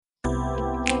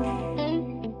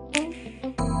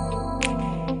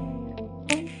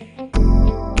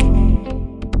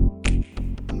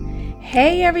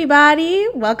Hey everybody,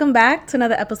 welcome back to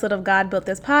another episode of God Built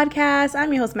This Podcast.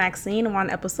 I'm your host Maxine. I'm on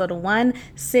episode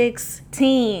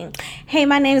 116. Hey,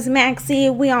 my name is Maxie.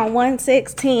 We on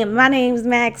 116. My name is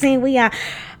Maxine. We on.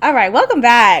 All right, welcome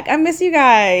back. I miss you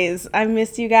guys.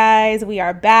 We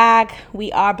are back.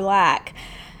 We are black.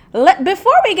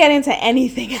 Before we get into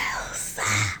anything else,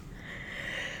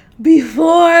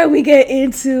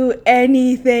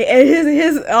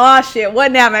 oh shit,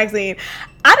 what now, Maxine?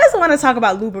 I just want to talk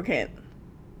about lubricant.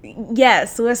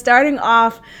 Yes, we're starting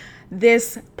off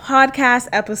this podcast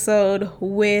episode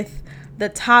with the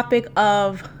topic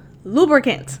of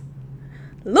lubricant.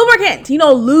 Lubricant,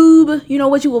 lube,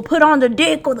 what you will put on the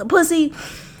dick or the pussy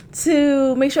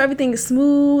to make sure everything is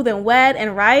smooth and wet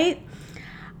and right.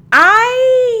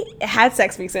 I had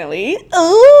sex recently.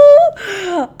 Ooh,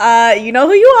 you know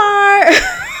who you are.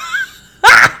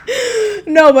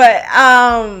 No, but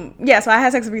so I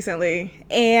had sex recently,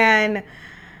 and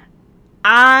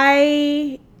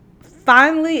I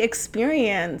finally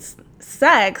experienced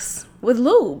sex with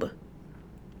lube.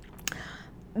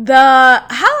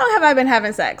 How long have I been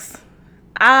having sex?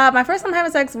 My first time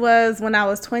having sex was when I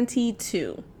was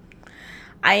 22.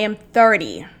 I am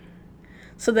 30.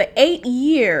 So the 8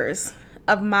 years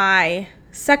of my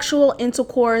sexual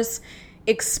intercourse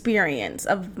experience,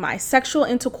 of my sexual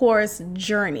intercourse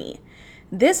journey,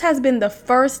 this has been the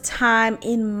first time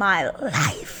in my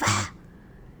life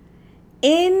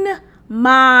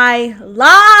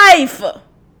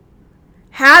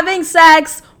having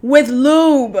sex with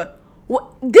lube.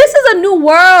 This is a new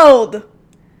world.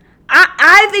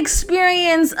 I've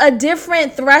experienced a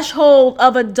different threshold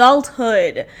of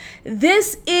adulthood.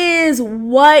 This is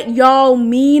what y'all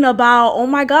mean about, oh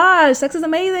my gosh, sex is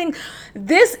amazing.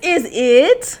 This is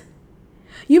it.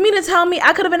 You mean to tell me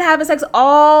I could have been having sex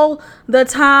all the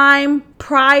time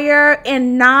prior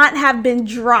and not have been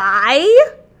dry?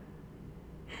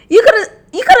 You could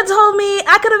have told me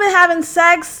I could have been having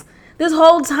sex this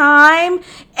whole time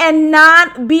and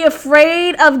not be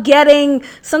afraid of getting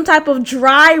some type of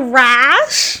dry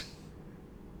rash?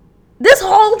 This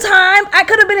whole time I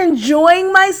could have been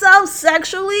enjoying myself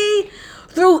sexually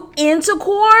through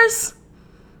intercourse?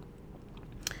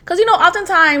 Because,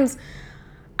 oftentimes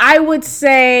I would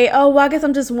say, oh, well, I guess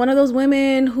I'm just one of those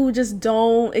women who just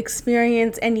don't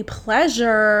experience any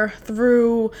pleasure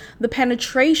through the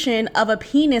penetration of a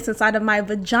penis inside of my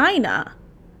vagina.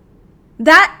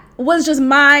 That was just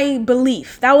my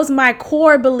belief. That was my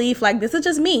core belief. Like, this is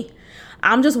just me.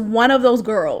 I'm just one of those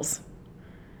girls.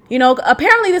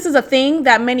 Apparently this is a thing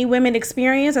that many women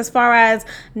experience as far as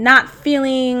not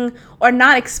feeling or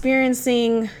not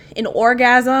experiencing an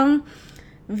orgasm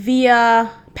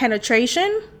via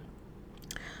penetration.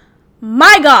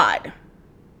 My God.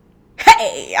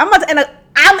 Hey, I'm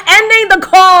ending the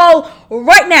call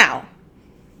right now.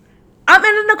 I'm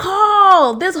ending the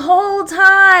call this whole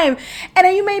time. And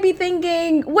then you may be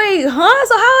thinking, wait, huh?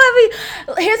 So how have you...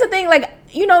 Here's the thing,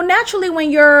 naturally when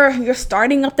you're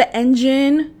starting up the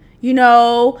engine,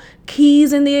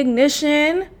 keys in the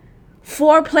ignition,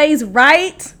 foreplay's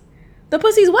right, the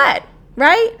pussy's wet,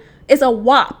 right? It's a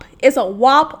WAP. It's a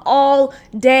WAP all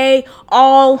day,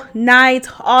 all night,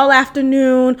 all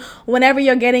afternoon, whenever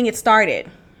you're getting it started.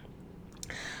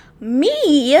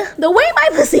 Me, the way my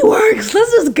pussy works,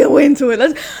 let's just go into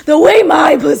it. The way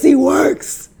my pussy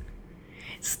works.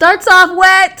 It starts off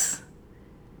wet.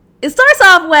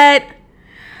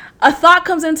 A thought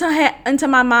comes into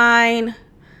my mind.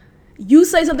 You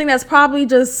say something that's probably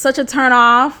just such a turn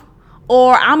off,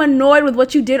 or I'm annoyed with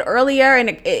what you did earlier, and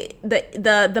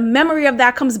the memory of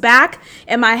that comes back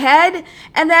in my head,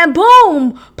 and then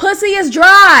boom, pussy is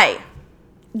dry.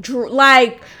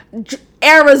 Like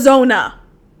Arizona.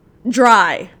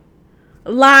 Dry.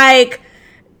 Like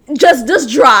just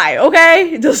dry,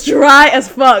 okay? Just dry as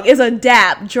fuck. It's a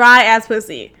dap. Dry ass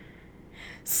pussy.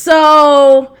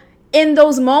 So in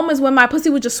those moments when my pussy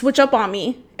would just switch up on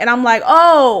me and I'm like,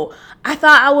 oh, I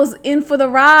thought I was in for the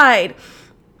ride.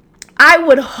 I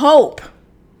would hope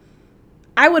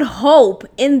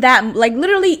in that, like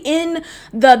literally in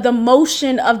the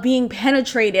motion of being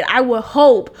penetrated, I would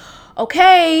hope,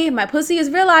 okay, my pussy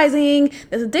is realizing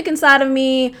there's a dick inside of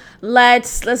me.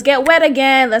 Let's get wet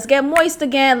again. Let's get moist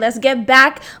again. Let's get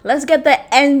the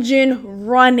engine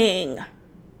running.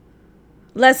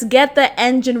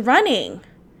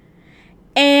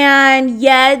 And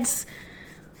yet,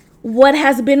 what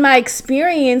has been my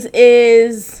experience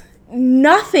is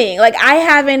nothing. Like, I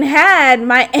haven't had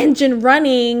my engine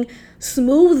running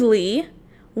smoothly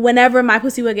whenever my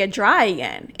pussy would get dry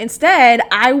again. Instead,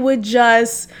 I would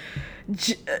just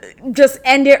just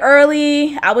end it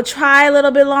early. I would try a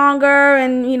little bit longer,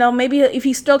 and maybe if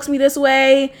he strokes me this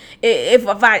way, if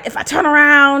I turn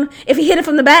around, if he hit it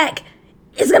from the back,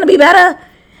 it's gonna be better.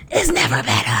 It's never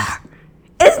better.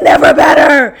 It's never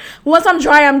better. Once I'm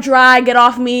dry. Get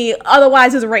off me.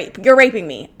 Otherwise, it's rape. You're raping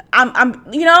me.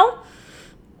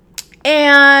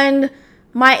 And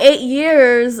my 8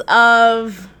 years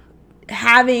of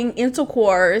having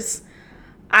intercourse,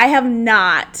 I have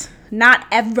not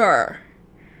ever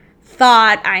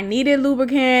thought I needed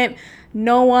lubricant.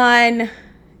 No one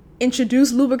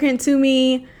introduced lubricant to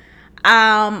me.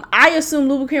 I assume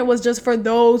lubricant was just for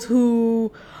those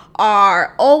who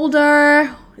are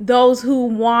older, those who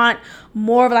want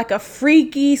more of like a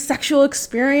freaky sexual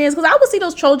experience. Because I would see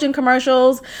those Trojan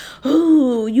commercials.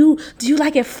 Ooh, do you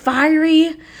like it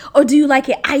fiery or do you like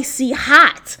it icy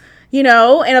hot?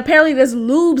 And apparently there's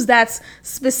lubes that's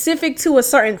specific to a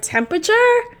certain temperature.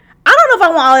 I don't know if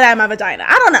I want all of that in my vagina.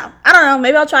 I don't know.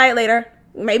 Maybe I'll try it later.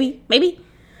 Maybe.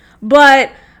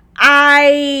 But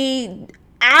I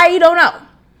don't know.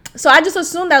 So I just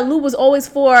assumed that lube was always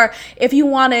for if you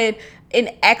wanted an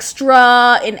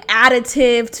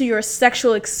additive to your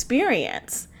sexual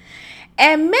experience.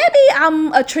 And maybe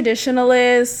I'm a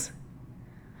traditionalist.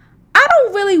 I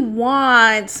don't really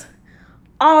want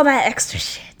all that extra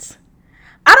shit.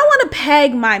 I don't want to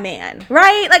peg my man,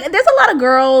 right? Like, there's a lot of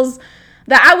girls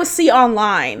that I would see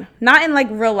online, not in like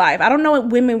real life. I don't know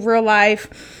women in real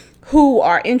life who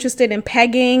are interested in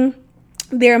pegging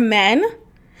their men.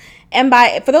 And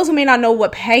for those who may not know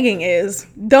what pegging is,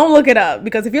 don't look it up,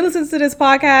 because if you listen to this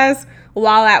podcast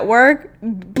while at work,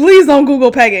 please don't Google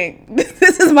pegging.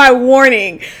 This is my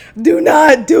warning. Do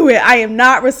not do it. I am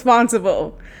not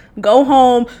responsible. Go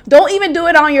home. Don't even do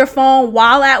it on your phone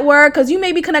while at work, because you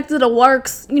may be connected to the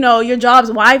works, your job's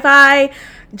Wi-Fi.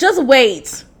 Just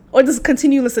wait, or just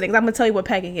continue listening, because I'm going to tell you what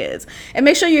pegging is. And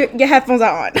make sure your headphones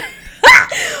are on.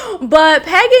 But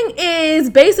pegging is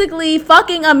basically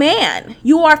fucking a man.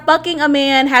 You are fucking a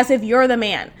man as if you're the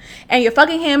man. And you're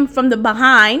fucking him from the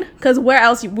behind, because where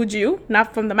else would you?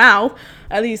 Not from the mouth.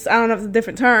 At least, I don't know if it's a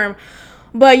different term.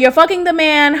 But you're fucking the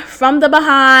man from the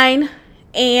behind,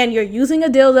 and you're using a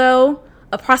dildo,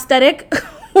 a prosthetic,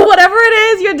 whatever it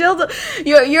is, your dildo.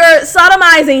 You're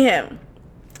sodomizing him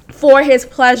for his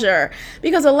pleasure.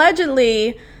 Because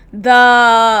allegedly,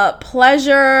 the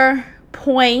pleasure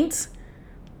point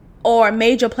or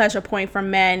major pleasure point for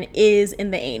men is in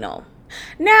the anal.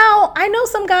 Now, I know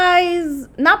some guys,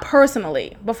 not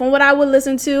personally, but from what I would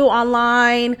listen to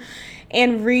online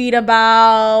and read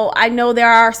about, I know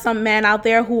there are some men out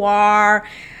there who are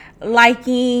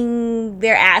liking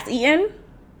their ass eaten.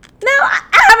 Now,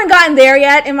 I haven't gotten there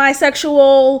yet in my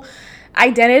sexual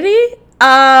identity.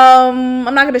 I'm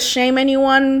not going to shame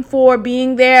anyone for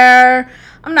being there.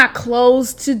 I'm not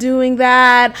close to doing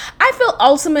that. I feel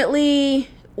ultimately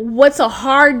what's a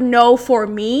hard no for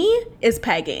me is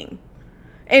pegging.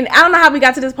 And I don't know how we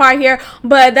got to this part here,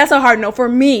 but that's a hard no for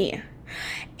me.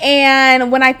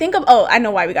 And when I think of, I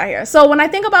know why we got here. So when I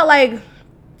think about like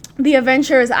the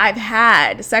adventures I've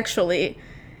had sexually,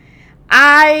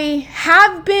 I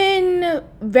have been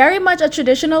very much a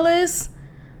traditionalist.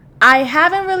 I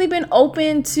haven't really been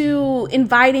open to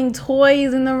inviting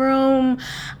toys in the room.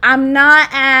 I'm not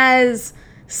as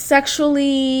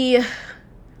sexually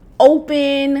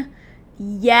open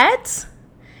yet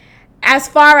as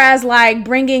far as like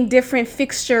bringing different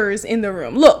fixtures in the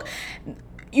room. Look,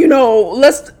 we can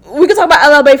talk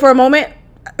about LLB for a moment.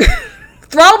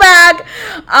 Throwback.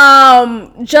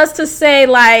 Just to say,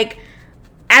 like,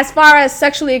 as far as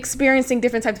sexually experiencing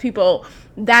different types of people,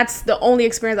 that's the only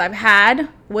experience I've had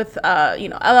with,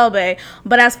 LLB.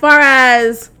 But as far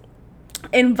as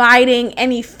inviting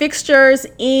any fixtures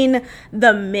in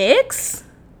the mix,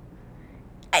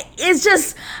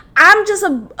 I'm just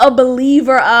a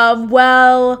believer of,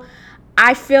 well,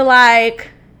 I feel like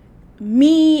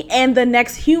me and the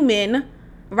next human,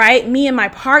 right? Me and my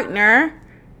partner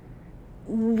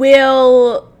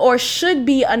will or should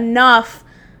be enough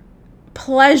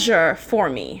pleasure for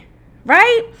me,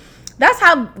 right?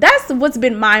 That's what's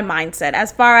been my mindset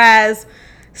as far as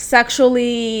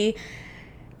sexually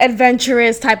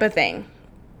adventurous type of thing.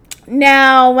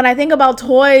 Now, when I think about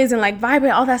toys and like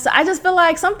vibrate, all that stuff, I just feel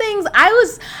like some things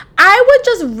I would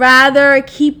just rather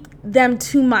keep them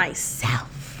to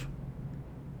myself.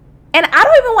 And I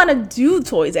don't even want to do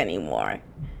toys anymore.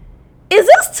 Is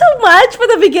this too much for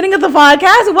the beginning of the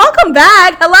podcast? Welcome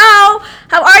back. Hello.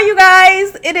 How are you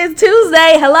guys? It is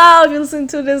Tuesday. Hello. If you listen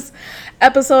to this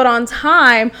episode on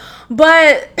time.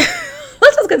 But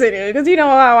let's just continue because you know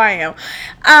how I am.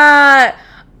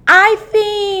 I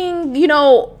think,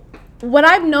 what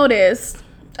I've noticed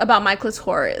about my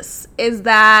clitoris is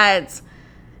that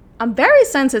I'm very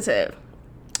sensitive.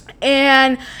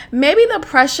 And maybe the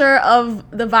pressure of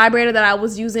the vibrator that I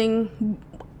was using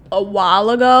a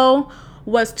while ago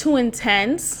was too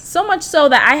intense. So much so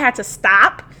that I had to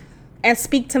stop and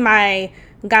speak to my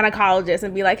gynecologist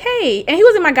and be like, hey, and he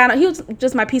was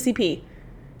just my PCP.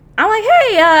 I'm like,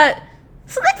 hey,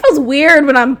 something feels weird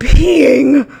when I'm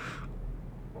peeing.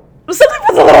 Something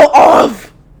feels a little off.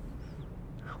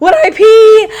 When I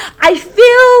pee, I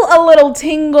feel a little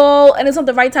tingle, and it's not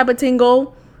the right type of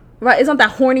tingle, right? It's not that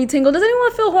horny tingle. Does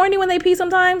anyone feel horny when they pee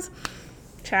sometimes?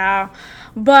 Ciao.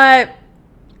 But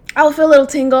I would feel a little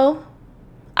tingle.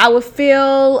 I would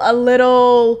feel a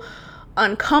little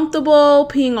uncomfortable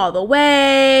peeing all the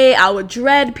way. I would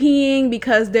dread peeing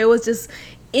because there was just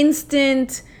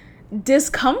instant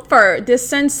discomfort, this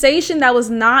sensation that was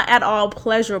not at all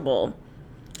pleasurable.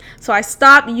 So I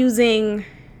stopped using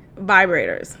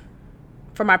vibrators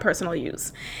for my personal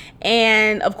use.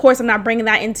 And of course, I'm not bringing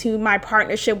that into my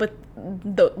partnership with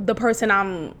the person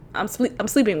I'm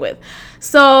sleeping with.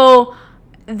 So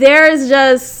there's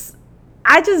just,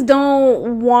 I just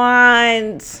don't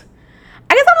want,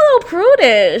 I guess I'm a little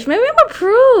prudish. Maybe I'm a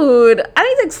prude. I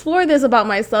need to explore this about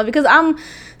myself because I'm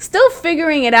still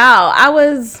figuring it out. I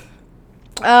was,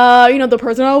 the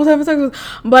person I was having sex with,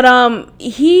 but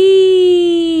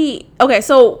okay,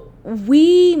 so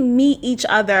we meet each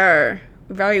other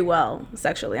very well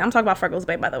sexually. I'm talking about Freckles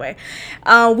Bay, by the way.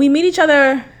 We meet each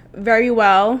other very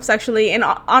well sexually and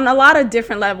on a lot of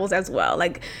different levels as well.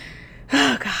 Like,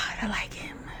 oh God, I like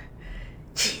him.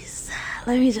 Jeez,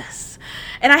 let me just.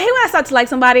 And I hate when I start to like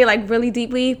somebody like really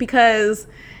deeply because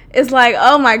it's like,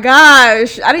 oh my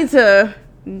gosh, I need to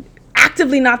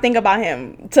actively not think about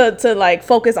him to like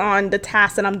focus on the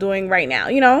task that I'm doing right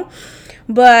now,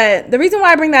 But the reason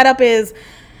why I bring that up is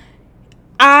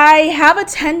I have a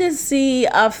tendency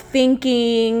of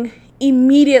thinking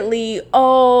immediately,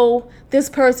 oh, this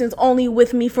person's only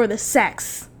with me for the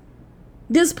sex.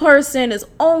 This person is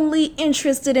only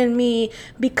interested in me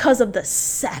because of the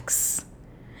sex.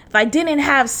 If I didn't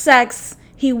have sex,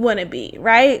 he wouldn't be,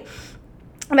 right?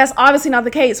 And that's obviously not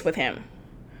the case with him.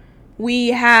 We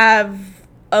have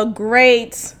a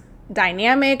great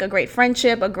dynamic, a great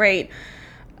friendship, a great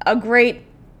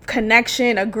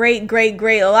connection, a great,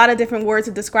 a lot of different words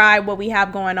to describe what we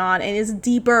have going on. And it's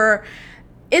deeper.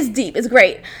 It's deep. It's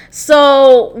great.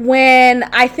 So when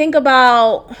I think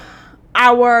about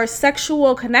our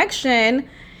sexual connection,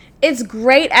 it's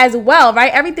great as well,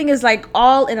 right? Everything is like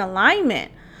all in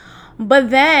alignment.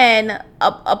 But then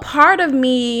a part of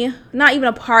me, not even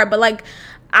a part, but like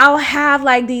I'll have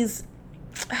like these,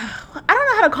 I don't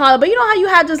know how to call it, but you know how you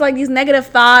have just like these negative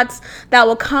thoughts that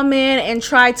will come in and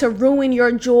try to ruin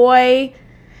your joy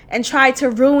and try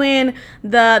to ruin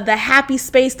the happy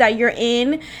space that you're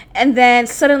in, and then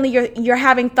suddenly you're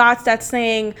having thoughts that's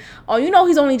saying, oh,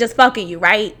 he's only just fucking you,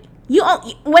 right?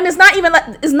 When it's not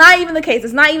even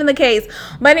the case.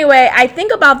 But anyway, I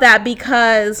think about that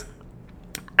because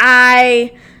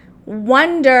I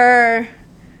wonder,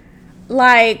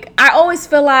 like, I always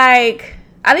feel like,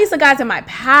 at least the guys in my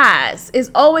past,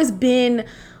 it's always been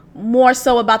more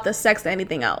so about the sex than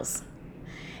anything else.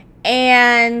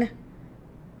 And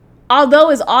although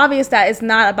it's obvious that it's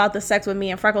not about the sex with me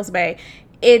and Freckles Bay,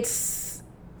 it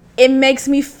makes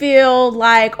me feel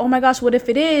like, oh my gosh, what if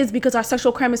it is? Because our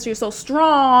sexual chemistry is so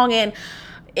strong, and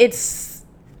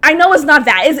I know it's not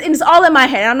that. It's all in my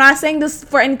head. I'm not saying this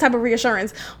for any type of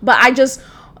reassurance, but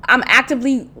I'm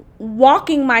actively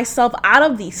walking myself out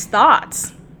of these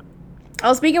thoughts. I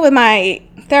was speaking with my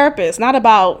therapist, not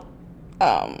about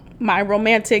my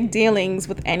romantic dealings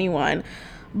with anyone,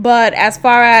 but as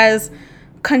far as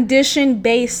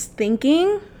condition-based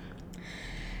thinking.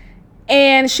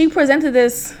 And she presented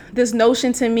this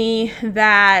notion to me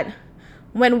that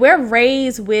when we're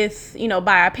raised with,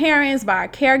 by our parents, by our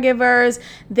caregivers,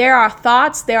 there are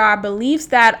thoughts, there are beliefs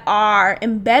that are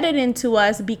embedded into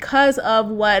us because of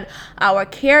what our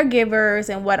caregivers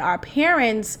and what our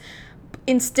parents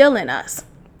instill in us.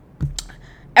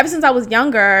 Ever since I was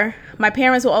younger, my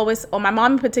parents will always, or my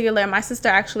mom in particular, and my sister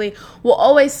actually, will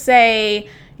always say,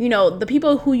 the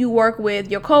people who you work with,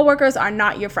 your coworkers are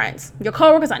not your friends. Your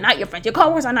coworkers are not your friends. Your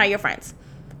coworkers are not your friends.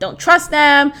 Don't trust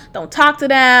them. Don't talk to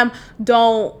them.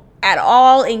 Don't at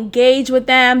all engage with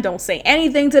them. Don't say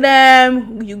anything to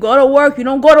them. You go to work. You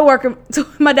don't go to work.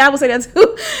 My dad would say that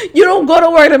too. You don't go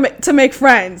to work to make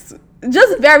friends.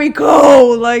 Just very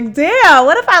cold. Like, damn,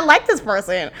 what if I like this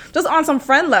person? Just on some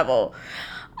friend level.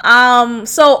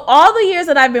 So all the years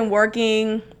that I've been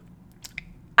working,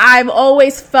 I've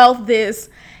always felt this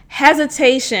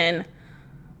hesitation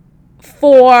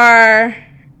for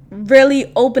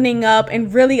really opening up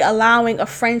and really allowing a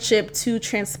friendship to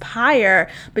transpire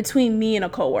between me and a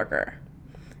coworker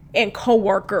and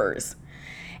coworkers.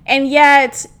 And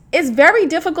yet it's very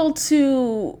difficult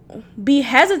to be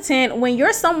hesitant when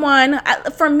you're someone,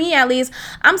 for me at least,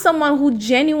 I'm someone who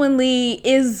genuinely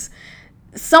is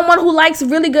someone who likes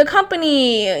really good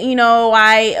company. You know,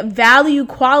 I value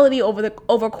quality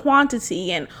over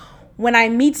quantity. And when I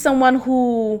meet someone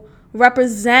who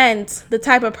represents the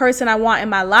type of person I want in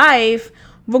my life,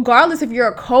 regardless if you're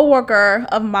a coworker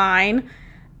of mine,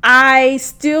 I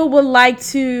still would like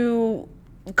to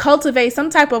cultivate some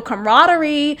type of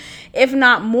camaraderie, if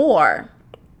not more.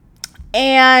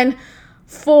 And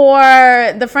for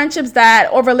the friendships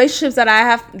or relationships that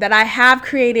I have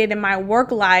created in my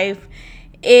work life,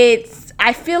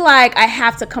 I feel like I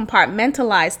have to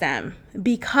compartmentalize them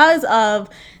because of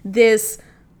this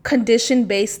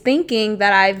condition-based thinking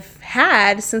that I've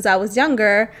had since I was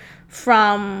younger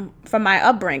from my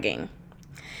upbringing.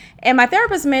 And my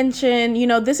therapist mentioned,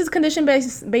 this is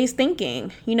condition-based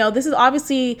thinking. This is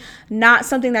obviously not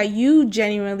something that you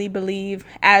genuinely believe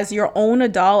as your own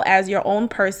adult, as your own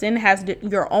person,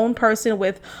 your own person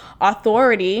with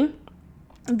authority.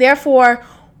 Therefore,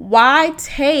 why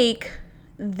take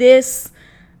this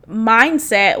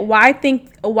mindset? Why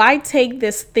take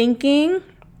this thinking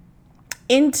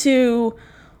into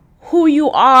who you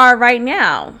are right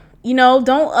now?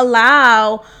 Don't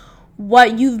allow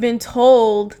what you've been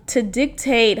told to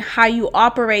dictate how you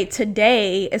operate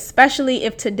today, especially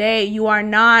if today you are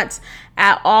not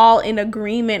at all in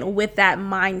agreement with that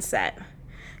mindset.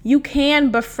 You can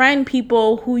befriend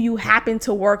people who you happen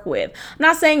to work with. I'm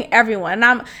not saying everyone.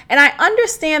 And I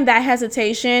understand that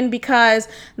hesitation because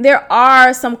there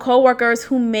are some coworkers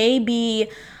who may be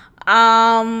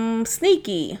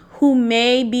sneaky, who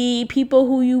may be people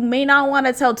who you may not want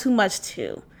to tell too much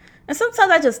to. And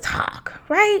sometimes I just talk,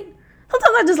 right?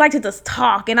 Sometimes I just like to just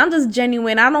talk, and I'm just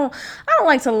genuine. I don't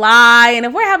like to lie. And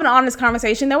if we're having an honest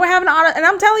conversation, then we're having an honest, and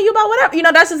I'm telling you about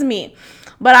whatever, that's just me.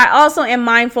 But I also am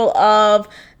mindful of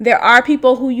there are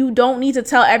people who you don't need to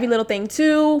tell every little thing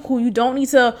to, who you don't need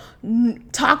to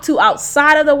talk to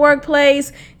outside of the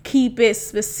workplace. Keep it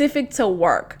specific to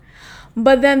work.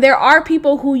 But then there are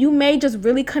people who you may just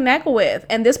really connect with,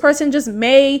 and this person just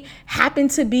may happen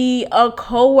to be a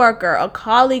coworker, a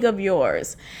colleague of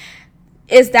yours.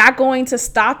 Is that going to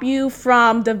stop you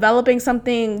from developing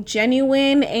something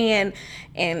genuine and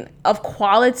of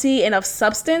quality and of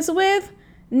substance with?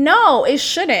 No, it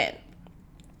shouldn't.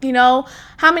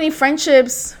 How many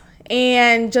friendships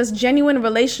and just genuine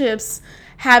relationships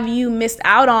have you missed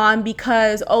out on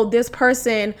because, this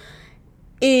person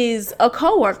is a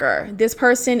coworker. This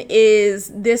person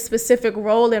is this specific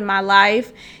role in my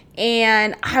life.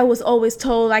 And I was always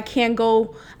told I can't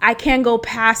go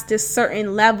past this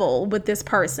certain level with this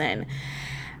person.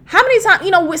 How many times,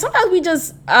 sometimes we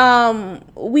just,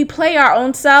 we play our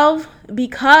own self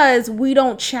because we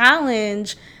don't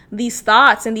challenge these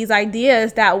thoughts and these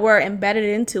ideas that were embedded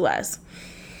into us.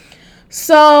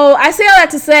 So I say all that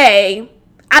to say,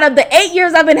 out of the 8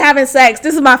 years I've been having sex,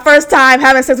 this is my first time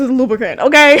having sex with a lubricant,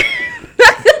 okay? That's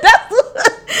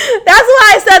why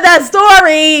I said that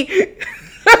story.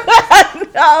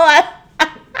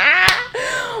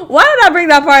 Why did I bring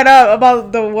that part up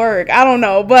about the work? I don't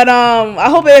know, but I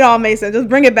hope it all makes sense. Just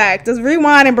bring it back. Just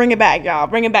rewind and bring it back, y'all.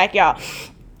 But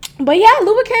yeah,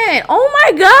 lubricant. Oh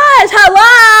my gosh,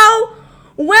 hello.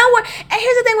 And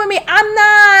here's the thing with me,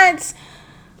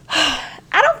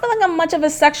 I don't feel like I'm much of a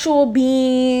sexual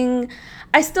being.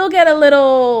 I still get a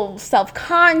little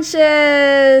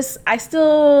self-conscious.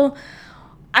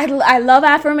 I love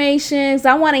affirmations.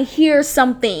 I want to hear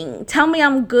something. Tell me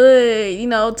I'm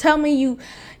good. Tell me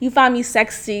you find me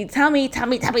sexy. Tell me.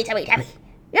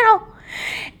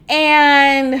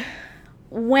 And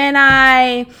when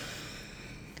I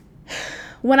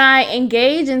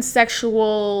engage in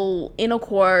sexual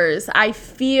intercourse, I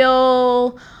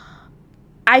feel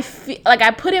like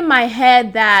I put in my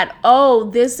head that,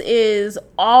 this is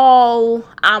all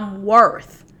I'm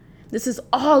worth. This is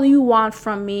all you want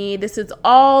from me. This is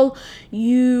all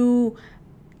you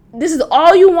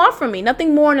want from me.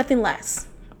 Nothing more, nothing less.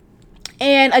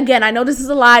 And again, I know this is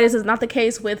a lie. This is not the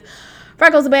case with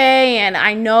Freckles Bay. And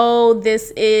I know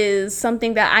this is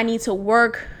something that I need to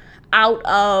work out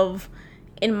of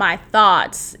in my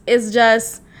thoughts. It's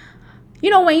just,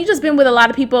 when you just been with a lot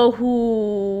of people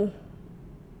who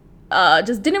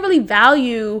just didn't really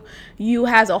value you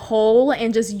as a whole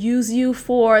and just use you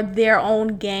for their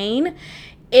own gain,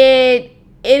 it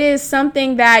is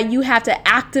something that you have to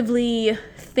actively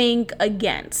think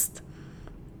against.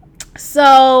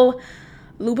 So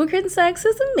lubricant sex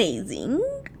is amazing.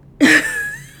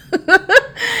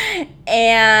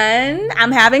 And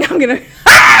I'm gonna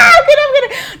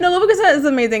no, Lubricants is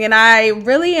amazing, and I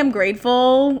really am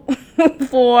grateful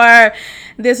for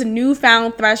this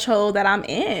newfound threshold that I'm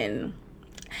in.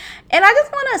 And I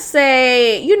just want to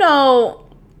say,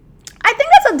 I think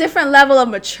that's a different level of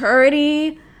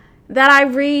maturity that I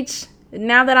reach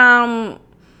now that I'm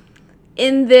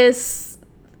in this,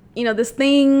 this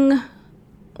thing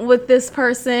with this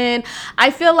person.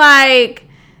 I feel like,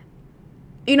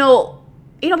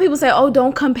 people say, oh,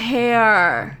 don't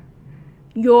compare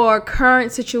your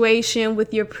current situation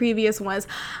with your previous ones.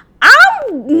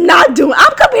 I'm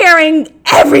comparing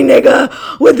every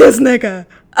nigga with this nigga.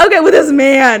 Okay, with this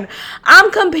man.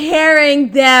 I'm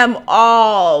comparing them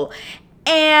all.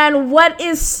 And what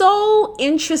is so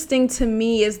interesting to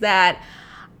me is that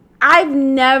I've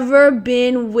never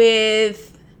been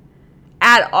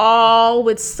at all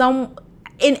with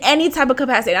in any type of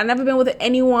capacity. I've never been with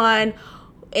anyone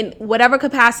in whatever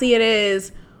capacity it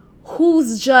is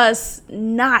who's just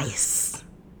nice.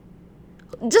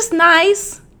 Just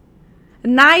nice.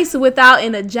 Nice without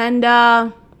an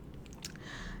agenda.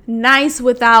 Nice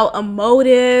without a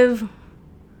motive.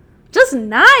 Just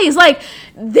nice. Like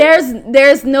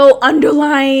there's no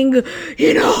underlying,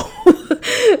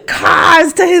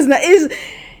 cause to his is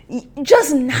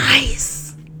just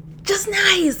nice. Just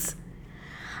nice.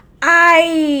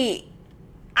 I'm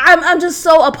just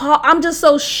so appalled. I'm just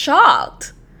so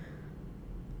shocked.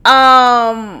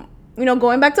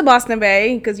 Going back to Boston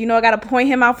Bay, because I gotta point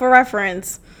him out for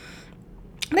reference.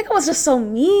 Nigga was just so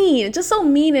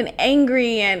mean and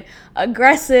angry and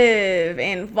aggressive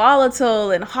and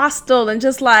volatile and hostile and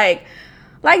just like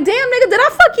damn nigga, did I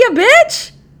fuck your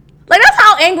bitch? Like that's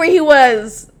how angry he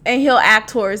was, and he'll act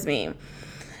towards me.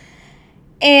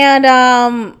 And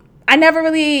I never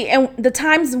really, and the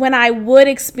times when I would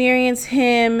experience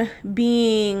him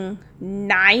being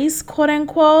nice, quote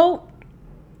unquote,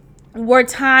 were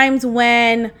times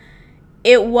when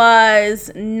it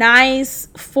was nice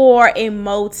for a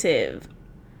motive.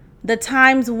 The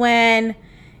times when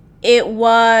it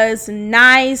was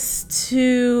nice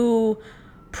to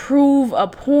prove a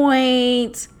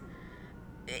point,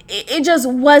 it just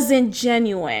wasn't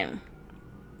genuine.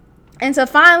 And to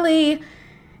finally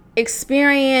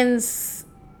experience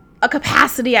a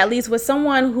capacity, at least with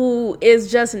someone who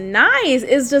is just nice,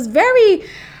 is just very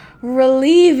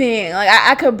relieving. Like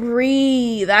I could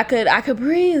breathe. I could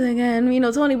breathe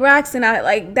again. Toni Braxton.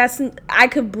 I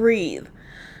could breathe.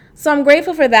 So I'm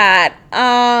grateful for that.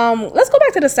 Let's go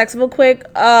back to the sex real quick.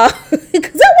 Because I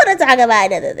want to talk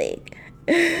about another thing.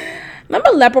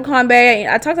 Remember Leprechaun Bay?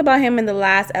 I talked about him in the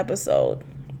last episode.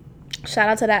 Shout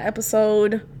out to that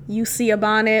episode. You See a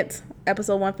Bonnet,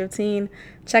 episode 115.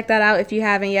 Check that out if you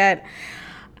haven't yet.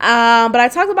 But I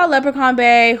talked about Leprechaun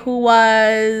Bay, who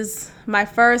was my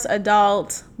first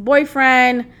adult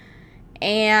boyfriend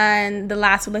and the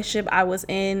last relationship I was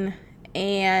in.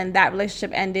 And that relationship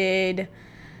ended,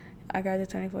 I graduated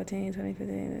 2014,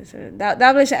 2015. That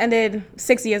relationship ended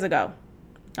 6 years ago.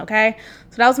 Okay?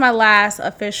 So that was my last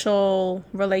official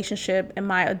relationship in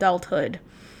my adulthood.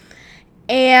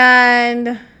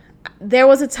 And there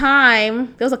was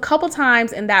a couple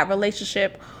times in that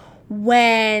relationship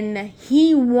when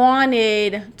he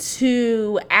wanted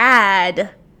to add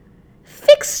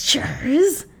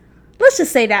fixtures. Let's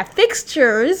just say that,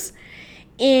 fixtures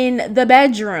in the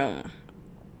bedroom.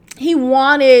 He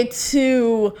wanted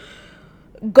to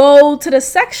go to the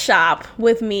sex shop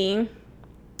with me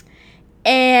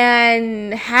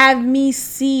and have me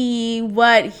see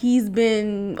what he's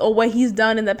been or what he's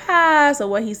done in the past or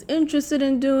what he's interested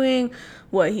in doing,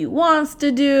 what he wants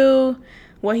to do,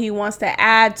 what he wants to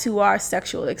add to our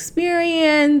sexual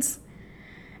experience.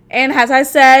 And as I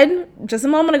said just a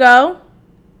moment ago,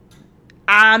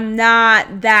 I'm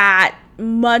not that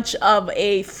much of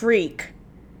a freak.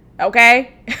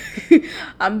 Okay?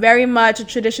 I'm very much a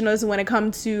traditionalist when it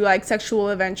comes to like sexual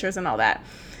adventures and all that.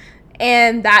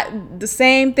 And that the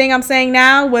same thing I'm saying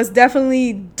now was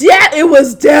definitely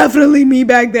me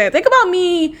back then. Think about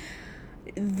me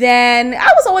then.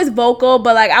 I was always vocal,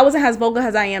 but like I wasn't as vocal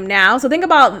as I am now. So think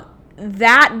about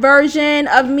that version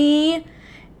of me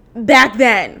back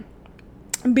then.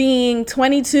 Being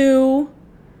 22,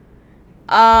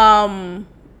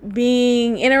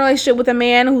 being in a relationship with a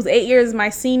man who's 8 years my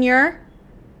senior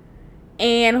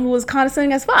and who was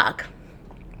condescending as fuck.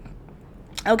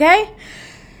 Okay?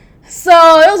 So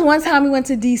it was one time we went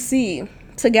to DC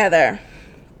together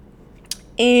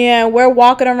and we're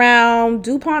walking around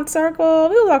DuPont Circle.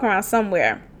 We were walking around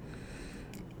somewhere.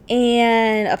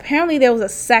 And apparently there was a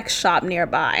sex shop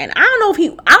nearby. And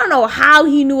I don't know how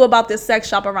he knew about this sex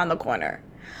shop around the corner.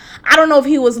 I don't know if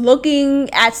he was looking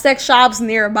at sex shops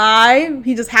nearby.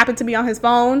 He just happened to be on his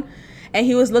phone and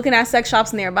he was looking at sex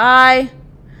shops nearby.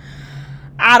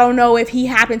 I don't know if he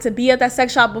happened to be at that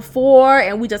sex shop before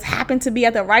and we just happened to be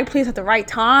at the right place at the right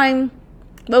time.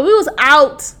 But we was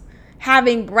out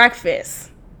having breakfast,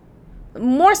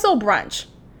 more so brunch.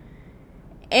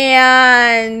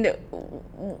 And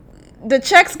the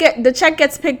check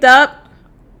gets picked up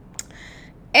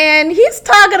and he's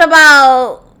talking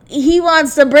about he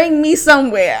wants to bring me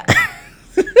somewhere.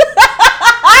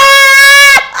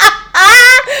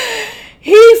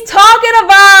 He's talking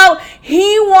about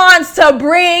he wants to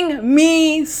bring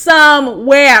me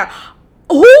somewhere.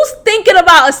 Who's thinking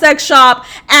about a sex shop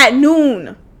at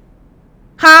noon?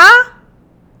 Huh?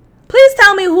 Please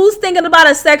tell me who's thinking about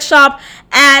a sex shop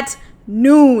at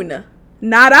noon.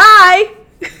 Not I.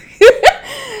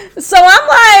 So I'm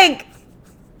like,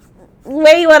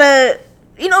 wait,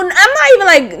 I'm not even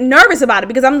like nervous about it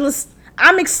because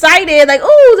I'm excited. Like,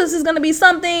 oh, this is going to be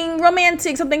something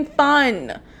romantic, something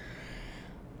fun.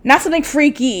 Not something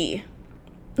freaky.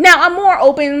 Now, I'm more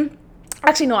open.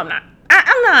 Actually, no, I'm not.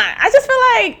 I'm not. I just feel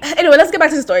like, anyway, let's get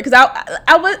back to the story because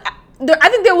I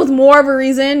think there was more of a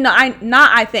reason.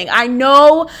 I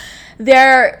know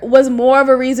there was more of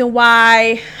a reason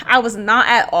why I was not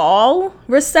at all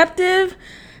receptive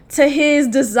to his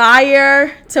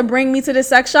desire to bring me to the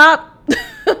sex shop.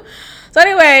 So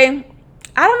anyway,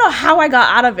 I don't know how I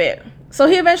got out of it. So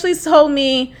he eventually told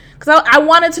me, because I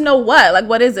wanted to know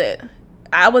what is it?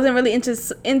 I wasn't really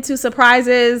into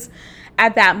surprises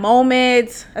at that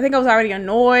moment. I think I was already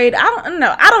annoyed. I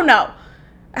don't know.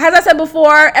 As I said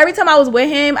before, every time I was with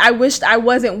him, I wished I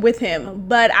wasn't with him.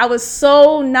 But I was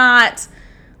so not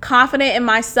confident in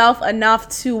myself enough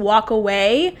to walk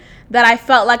away that I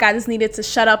felt like I just needed to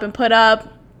shut up and put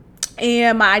up.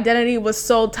 And my identity was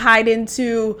so tied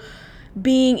into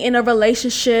being in a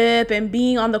relationship and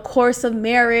being on the course of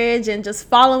marriage and just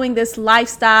following this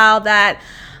lifestyle that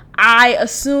I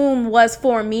assume was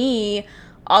for me,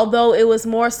 although it was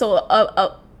more so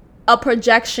a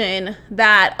projection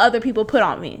that other people put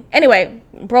on me. Anyway,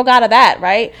 broke out of that,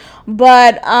 right?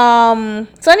 But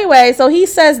so he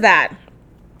says that.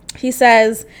 He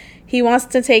says he wants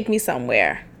to take me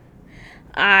somewhere.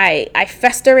 I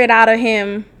pester it out of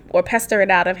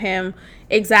him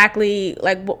exactly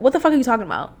like what the fuck are you talking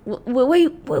about? Where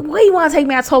you want to take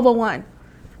me at 12:01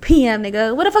 p.m.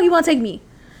 nigga? Where the fuck you want to take me?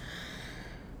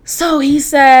 So he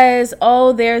says,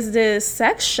 oh, there's this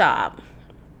sex shop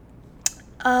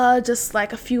just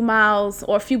like a few miles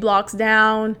or a few blocks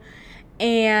down,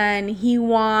 and he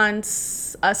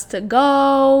wants us to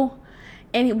go.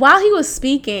 And while he was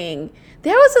speaking,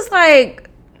 there was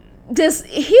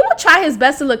he would try his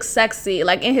best to look sexy,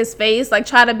 like in his face, like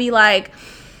try to be like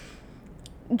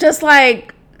just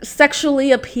like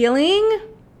sexually appealing.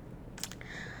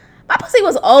 My pussy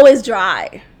was always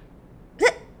dry.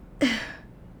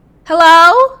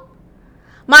 Hello?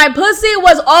 My pussy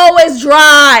was always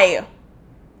dry.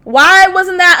 Why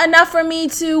wasn't that enough for me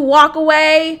to walk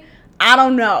away? I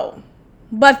don't know.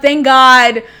 But thank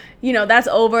God, that's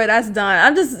over. That's done.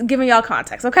 I'm just giving y'all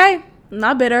context, okay? I'm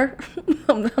not bitter.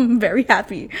 I'm very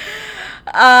happy.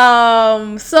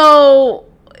 So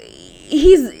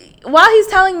while he's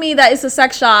telling me that it's a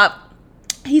sex shop,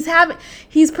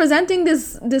 he's presenting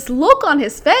this look on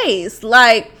his face,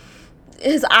 like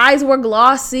his eyes were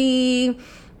glossy.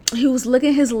 He was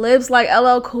licking his lips like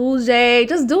LL Cool J,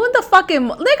 just doing the fucking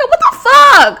nigga. What the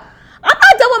fuck? I'm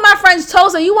not done with my French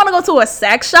toast, and you want to go to a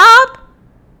sex shop?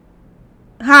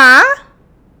 Huh?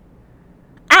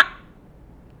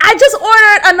 I just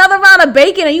ordered another round of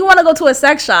bacon, and you want to go to a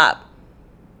sex shop?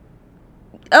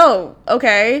 Oh,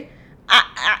 okay.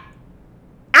 I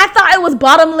thought it was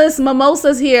bottomless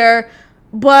mimosas here,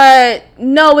 but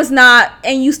no, it's not.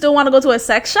 And you still want to go to a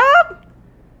sex shop?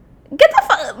 Get the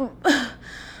fuck.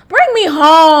 Bring me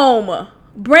home.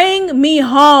 Bring me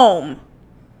home.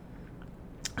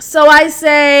 So I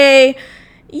say,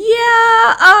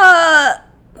 yeah, I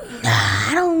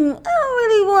don't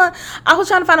really want. I was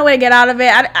trying to find a way to get out of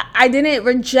it. I didn't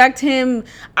reject him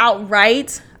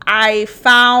outright. I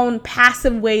found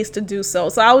passive ways to do so.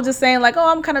 So I was just saying like, oh,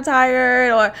 I'm kind of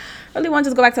tired, or I really want to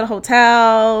just go back to the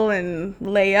hotel and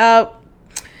lay up.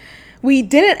 We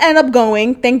didn't end up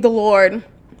going, thank the Lord.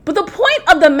 But the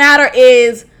point of the matter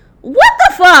is, what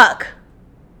the fuck?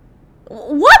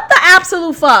 What the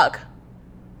absolute fuck?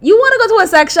 You want to go to a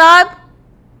sex shop?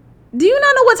 Do you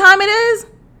not know what time it is?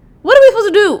 What are we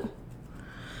supposed to do?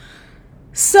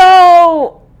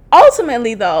 So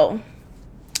ultimately, though,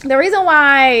 the reason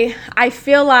why I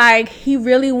feel like he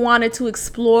really wanted to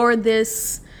explore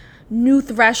this new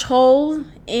threshold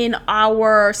in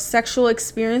our sexual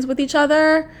experience with each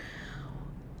other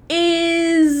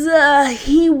is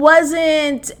he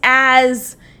wasn't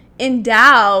as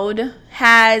endowed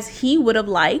as he would have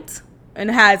liked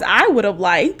and as I would have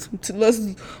liked.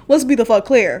 Let's be the fuck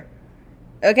clear.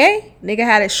 Okay? Nigga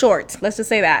had it short. Let's just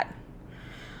say that.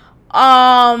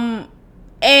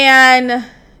 And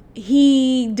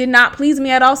he did not please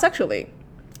me at all sexually.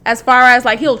 As far as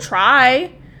like he'll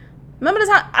try. Remember the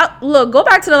time? Look, go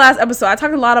back to the last episode. I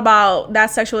talked a lot about that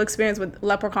sexual experience with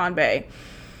Leprechaun Bay.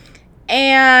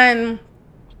 And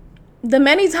the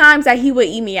many times that he would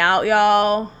eat me out,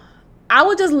 y'all, I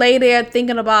would just lay there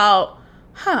thinking about,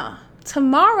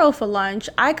 tomorrow for lunch,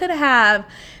 I could have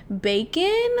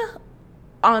bacon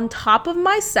on top of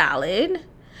my salad,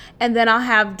 and then I'll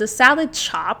have the salad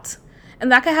chopped,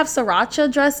 and I could have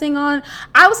sriracha dressing on.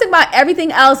 I was thinking about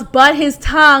everything else but his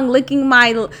tongue licking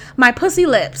my pussy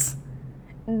lips.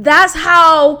 That's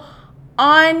how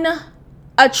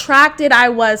unattracted I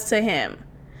was to him.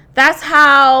 That's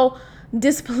how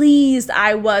displeased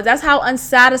I was. That's how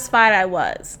unsatisfied I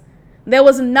was. There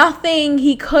was nothing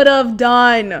he could have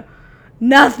done.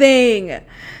 Nothing.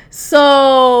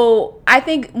 So I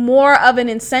think more of an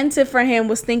incentive for him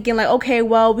was thinking like, okay,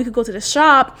 well, we could go to the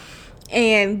shop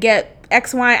and get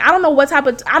X, Y. I don't know what type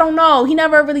of, I don't know. He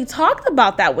never really talked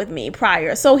about that with me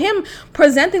prior. So him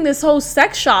presenting this whole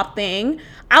sex shop thing,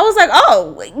 I was like,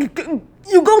 oh,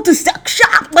 you go to sex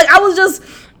shop? Like I was just,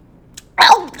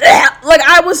 like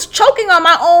I was choking on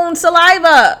my own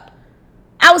saliva.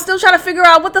 I was still trying to figure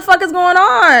out what the fuck is going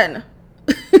on.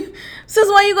 Since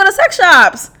when you go to sex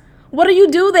shops? What do you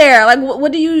do there? Like,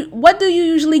 what do you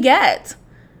usually get?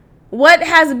 What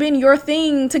has been your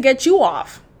thing to get you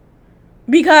off?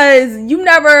 Because you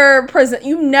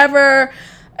never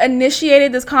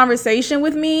initiated this conversation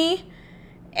with me,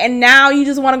 and now you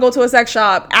just want to go to a sex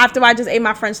shop after I just ate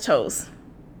my French toast.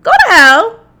 Go to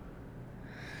hell.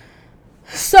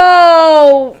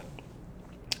 So,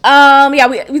 yeah,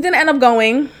 we didn't end up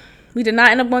going. We did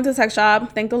not end up going to the sex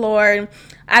shop. Thank the Lord.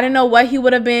 I didn't know what he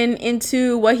would have been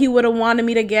into, what he would have wanted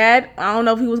me to get. I don't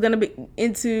know if he was going to be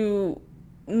into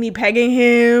me pegging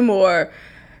him or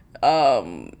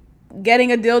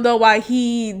getting a dildo while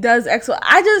he does X.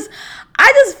 I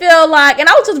just feel like, and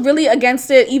I was just really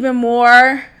against it even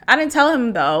more. I didn't tell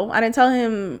him though. I didn't tell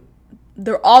him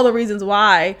all the reasons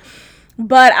why.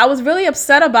 But I was really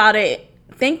upset about it,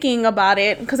 thinking about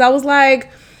it, because I was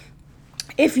like,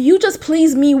 if you just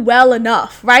please me well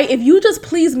enough, right? If you just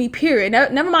please me, period.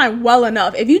 Never mind well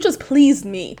enough. If you just pleased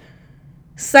me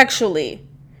sexually,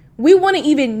 we wouldn't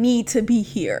even need to be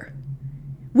here.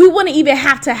 We wouldn't even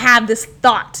have to have this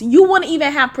thought. You wouldn't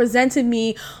even have presented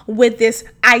me with this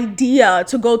idea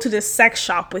to go to this sex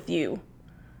shop with you.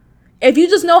 If you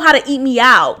just know how to eat me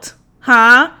out,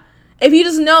 huh? If you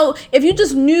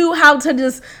just knew how to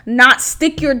just not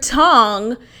stick your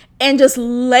tongue and just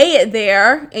lay it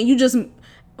there, and you just,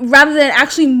 rather than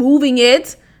actually moving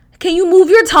it, can you move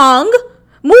your tongue?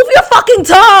 Move your fucking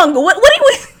tongue. What do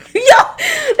you, yo,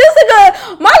 this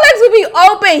nigga, my legs would be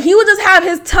open. He would just have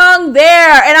his tongue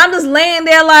there, and I'm just laying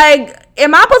there like,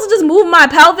 am I supposed to just move my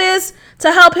pelvis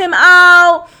to help him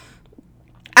out?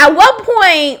 At what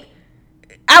point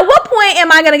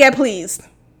am I gonna get pleased?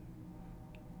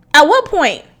 At what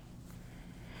point?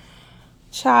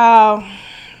 Child.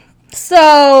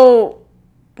 So,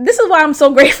 this is why I'm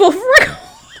so grateful for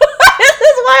this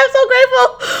is why I'm so grateful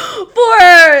for,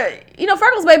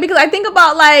 Freckles Bay, because I think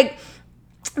about, like,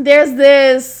 there's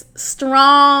this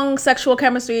strong sexual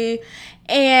chemistry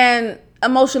and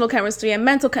emotional chemistry and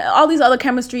mental all these other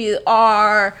chemistries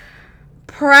are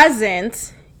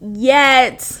present,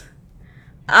 yet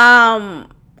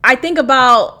I think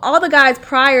about all the guys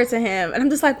prior to him, and I'm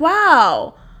just like,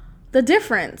 wow, the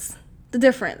difference.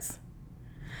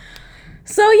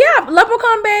 So yeah,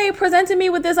 Leprechaun Bay presented me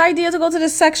with this idea to go to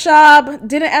this sex shop.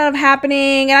 Didn't end up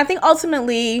happening. And I think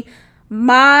ultimately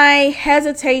my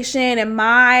hesitation and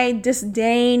my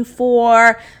disdain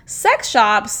for sex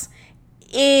shops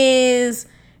is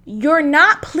you're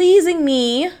not pleasing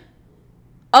me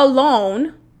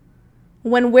alone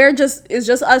when it's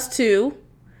just us two.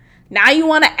 Now you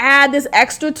want to add this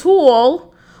extra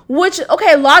tool, which,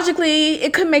 okay, logically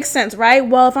it could make sense, right?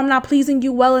 Well, if I'm not pleasing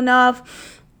you well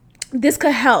enough, this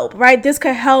could help, right? This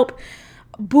could help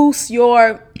boost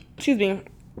your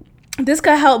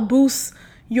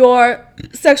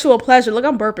sexual pleasure. Look,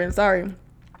 I'm burping, sorry.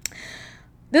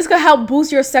 This could help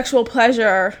boost your sexual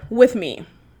pleasure with me.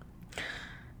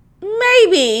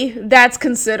 Maybe that's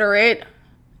considerate.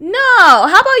 No,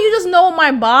 how about you just know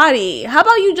my body? How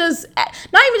about you just,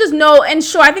 not even just know, and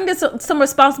sure, I think there's some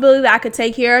responsibility that I could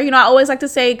take here. I always like to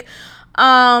take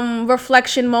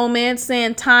reflection moments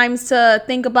and times to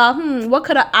think about, what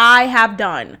could I have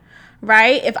done?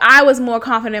 Right? If I was more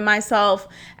confident in myself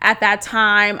at that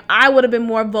time, I would have been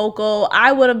more vocal.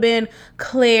 I would have been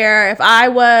clear. If I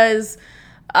was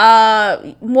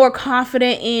more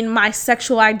confident in my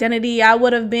sexual identity, I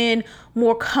would have been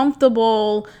more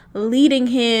comfortable leading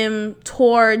him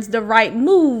towards the right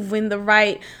move and the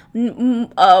right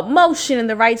motion and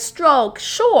the right stroke.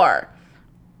 Sure.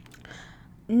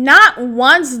 Not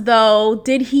once, though,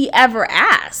 did he ever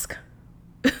ask,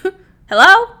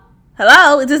 hello?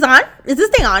 Hello? Is this on? Is this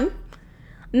thing on?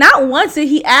 Not once did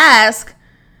he ask,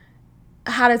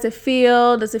 how does it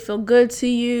feel? Does it feel good to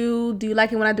you? Do you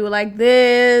like it when I do it like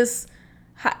this?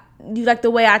 Do you like the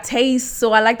way I taste?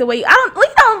 So I like the way you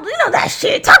know that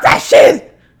shit. Talk that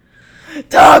shit.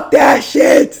 Talk that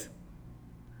shit.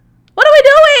 What are we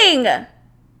doing?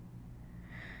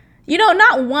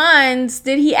 Not once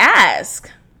did he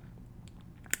ask.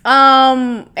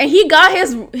 And he got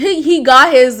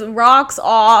his rocks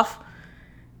off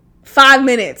 5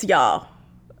 minutes, y'all.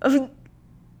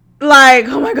 Like,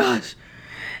 oh my gosh.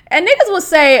 And niggas will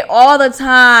say all the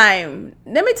time,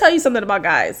 let me tell you something about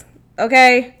guys,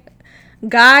 okay?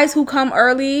 Guys who come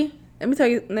early, let me tell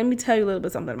you a little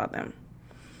bit something about them.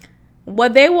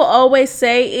 What they will always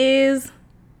say is,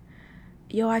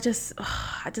 yo, I just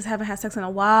haven't had sex in a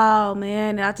while,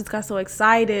 man, and I just got so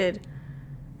excited.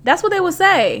 That's what they will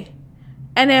say.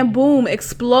 And then boom,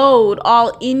 explode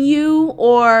all in you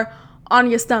or on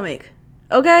your stomach,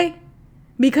 okay?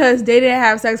 Because they didn't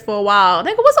have sex for a while.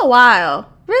 Nigga, what's a while?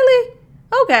 Really?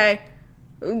 Okay.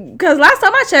 Because last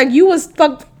time I checked, you was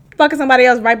fucking somebody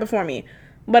else right before me.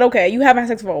 But okay, you haven't had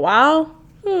sex for a while?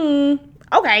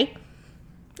 Okay.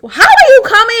 How are you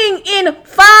coming in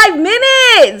 5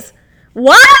 minutes?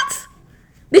 What?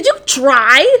 Did you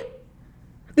try?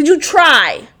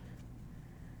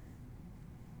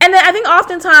 And then I think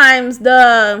oftentimes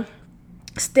the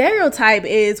stereotype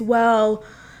is, well,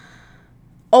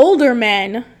 older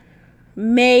men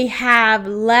may have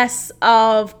less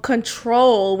of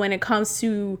control when it comes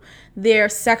to their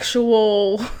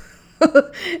sexual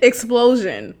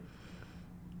explosion.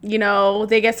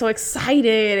 They get so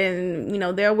excited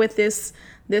and, they're with this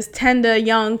tender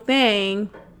young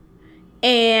thing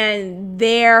and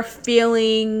they're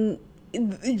feeling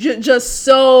just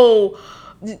so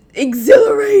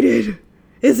exhilarated.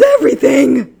 It's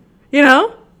everything,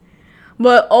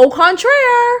 But au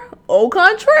contraire,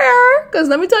 because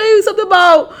let me tell you something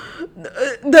about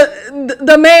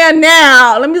the man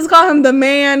now. Let me just call him the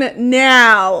man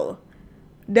now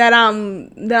that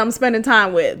I'm spending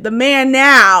time with. The man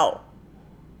now.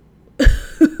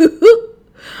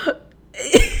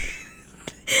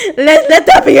 Let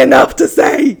that be enough to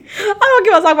say. I don't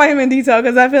give a talk about him in detail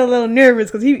because I feel a little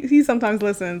nervous because he sometimes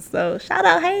listens. So shout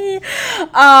out, hey.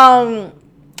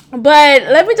 But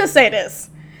let me just say this.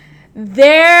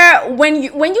 When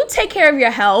you take care of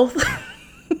your health,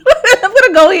 I'm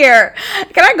gonna go here.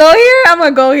 Can I go here? I'm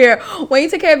gonna go here. When you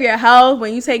take care of your health,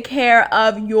 when you take care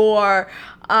of your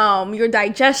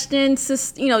digestion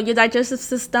system, your digestive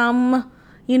system,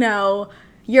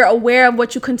 you're aware of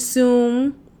what you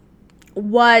consume,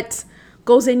 what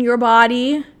goes in your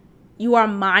body, you are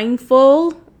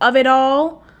mindful of it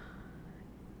all,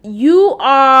 you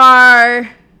are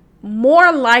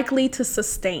more likely to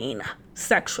sustain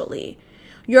sexually.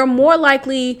 You're more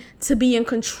likely to be in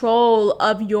control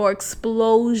of your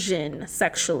explosion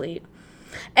sexually.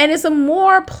 And it's a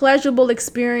more pleasurable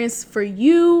experience for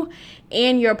you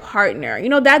and your partner.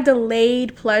 That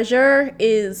delayed pleasure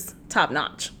is top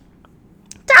notch.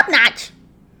 Top notch.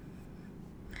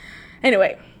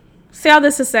 Anyway, say all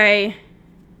this to say,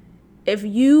 if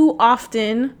you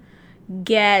often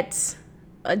get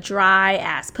a dry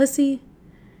ass pussy,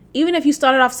 even if you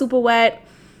started off super wet,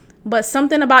 but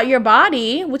something about your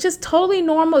body, which is totally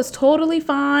normal, is totally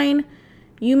fine.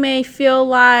 You may feel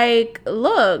like,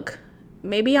 look,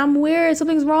 maybe I'm weird,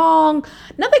 something's wrong.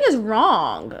 Nothing is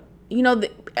wrong.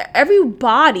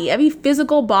 Every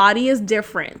physical body is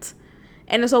different.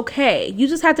 And it's okay. You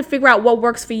just have to figure out what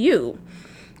works for you.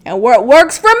 And what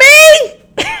works for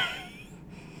me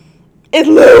is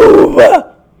lube.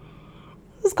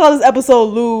 Let's call this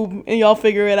episode lube and y'all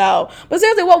figure it out. But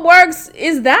seriously, what works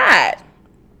is that.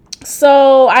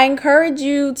 So I encourage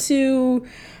you to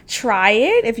try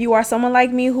it. If you are someone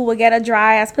like me who will get a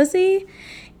dry ass pussy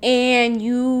and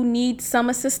you need some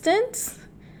assistance,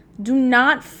 do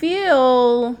not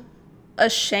feel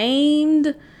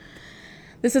ashamed.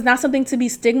 This is not something to be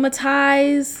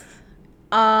stigmatized.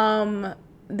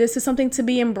 This is something to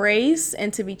be embraced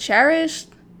and to be cherished.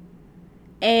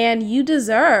 And you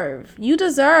deserve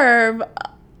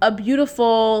a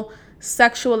beautiful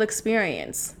sexual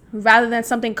experience rather than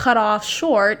something cut off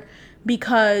short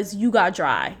because you got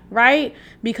dry, right?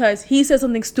 Because he said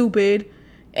something stupid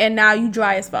and now you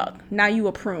dry as fuck. Now you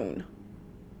a prune.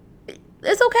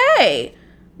 It's okay.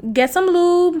 Get some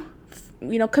lube,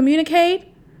 communicate.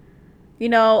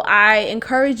 I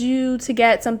encourage you to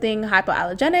get something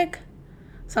hypoallergenic,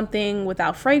 something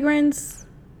without fragrance,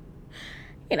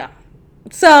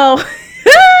 So,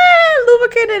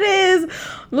 lubricant it is.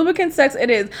 Lubricant sex it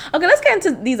is. Okay, let's get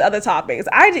into these other topics.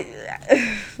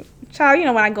 Child,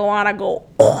 when I go on, I go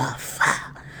off.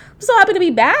 I'm so happy to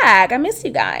be back. I miss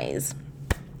you guys.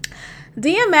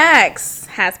 DMX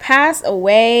has passed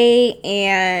away,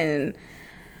 and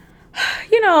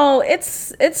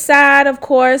it's sad, of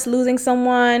course, losing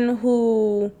someone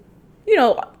who,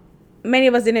 many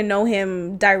of us didn't know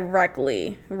him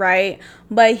directly, right?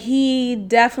 But he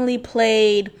definitely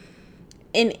played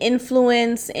an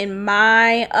influence in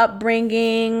my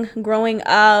upbringing growing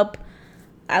up.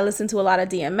 I listened to a lot of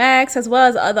DMX as well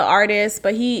as other artists,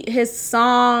 but his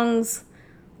songs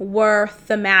were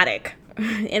thematic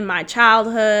in my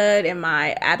childhood, in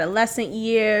my adolescent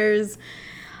years,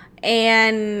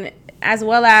 and as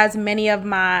well as many of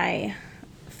my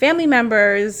family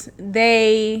members,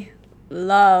 they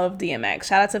love DMX.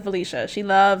 Shout out to Felicia. She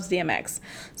loves DMX.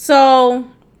 So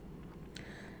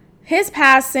his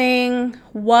passing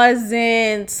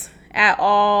wasn't at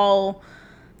all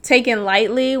taken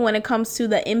lightly when it comes to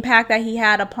the impact that he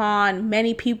had upon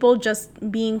many people,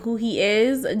 just being who he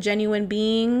is, a genuine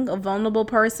being, a vulnerable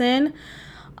person.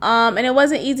 And it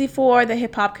wasn't easy for the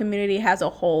hip hop community as a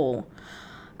whole.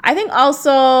 I think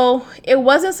also it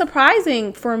wasn't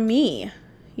surprising for me.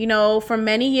 For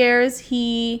many years,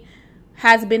 he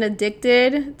has been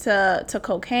addicted to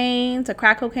cocaine, to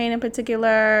crack cocaine in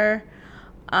particular.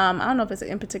 I don't know if it's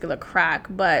in particular crack,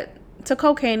 but to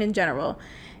cocaine in general.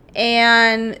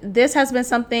 And this has been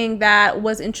something that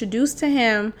was introduced to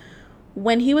him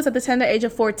when he was at the tender age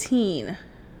of 14.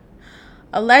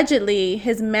 Allegedly,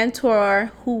 his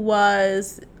mentor, who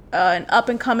was an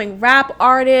up-and-coming rap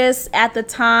artist at the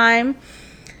time,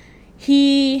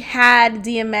 he had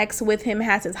DMX with him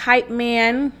as his hype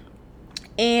man.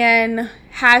 And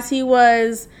as he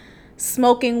was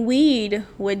smoking weed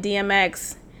with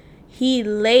DMX, he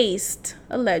laced,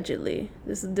 allegedly.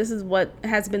 This is what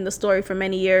has been the story for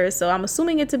many years, so I'm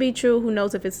assuming it to be true. Who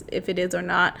knows if it is or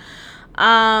not?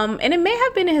 And it may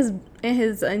have been in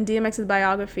DMX's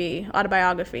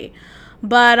autobiography.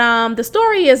 But the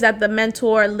story is that the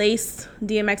mentor laced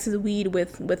DMX's weed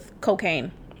with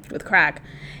cocaine, with crack.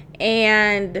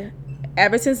 And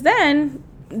ever since then,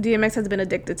 DMX has been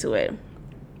addicted to it.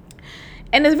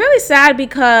 And it's really sad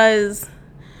because,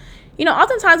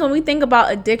 oftentimes when we think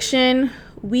about addiction,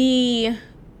 we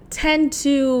tend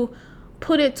to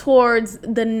put it towards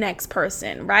the next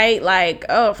person, right? Like,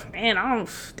 oh, man,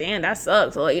 that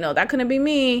sucks. Or, that couldn't be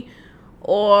me.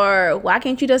 Or why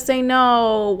can't you just say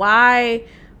no? Why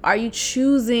are you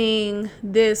choosing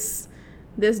this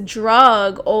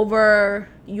drug over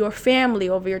your family,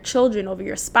 over your children, over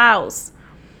your spouse?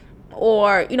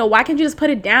 Or, why can't you just put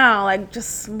it down? Like,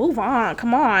 just move on.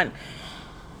 Come on.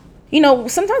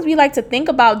 Sometimes we like to think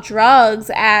about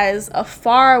drugs as a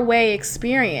faraway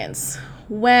experience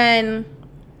when,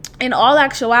 in all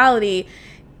actuality,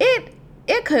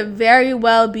 it could very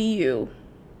well be you.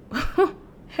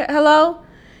 Hello?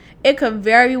 It could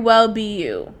very well be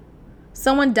you.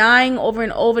 Someone dying over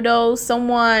an overdose,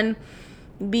 someone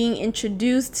being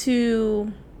introduced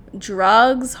to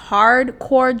drugs,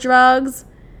 hardcore drugs,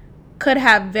 could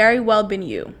have very well been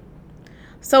you.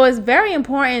 So it's very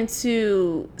important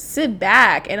to sit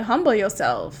back and humble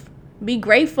yourself. Be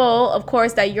grateful, of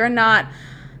course, that you're not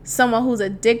someone who's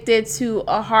addicted to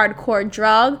a hardcore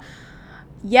drug,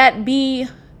 yet be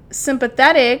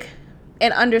sympathetic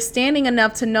and understanding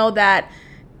enough to know that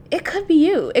it could be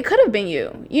you. It could have been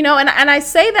you. And I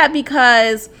say that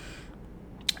because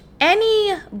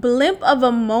any blimp of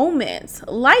a moment,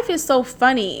 life is so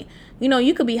funny.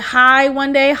 You could be high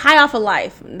one day, high off of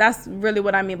life. That's really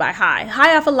what I mean by high.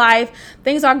 High off of life.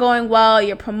 Things are going well.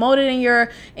 You're promoted in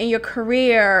your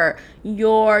career.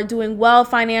 You're doing well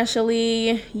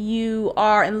financially. You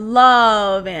are in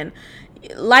love and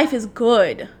life is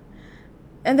good.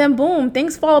 And then boom,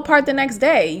 things fall apart the next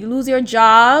day. You lose your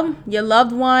job. Your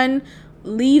loved one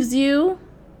leaves you.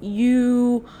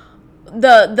 The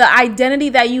identity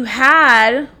that you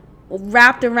had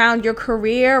wrapped around your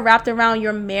career, wrapped around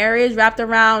your marriage, wrapped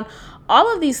around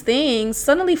all of these things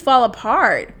suddenly fall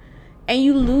apart, and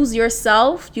you lose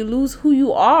yourself, you lose who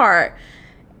you are,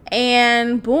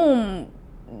 and boom,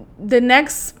 the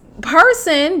next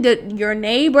person, your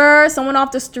neighbor, someone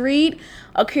off the street,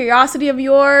 a curiosity of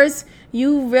yours,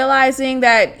 you realizing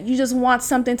that you just want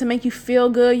something to make you feel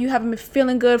good. You haven't been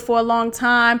feeling good for a long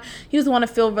time. You just want to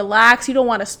feel relaxed. You don't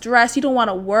want to stress. You don't want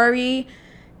to worry.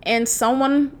 And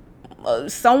someone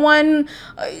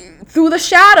through the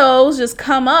shadows just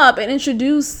come up and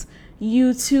introduce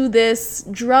you to this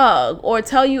drug, or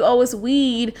tell you, oh, it's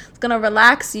weed, it's gonna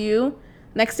relax you.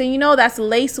 Next thing you know, that's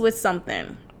laced with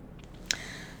something.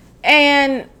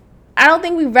 And I don't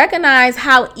think we recognize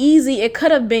how easy it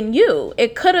could have been you.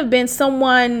 It could have been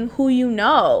someone who you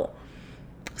know.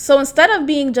 So instead of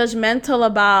being judgmental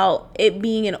about it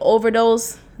being an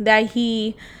overdose that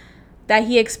he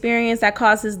experienced that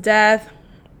caused his death,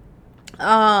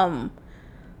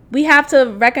 we have to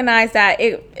recognize that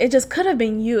it just could have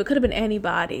been you. It could have been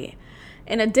anybody.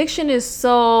 And addiction is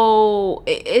so,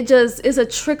 it just is a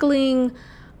trickling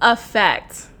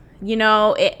effect. You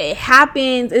know, it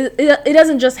happens. It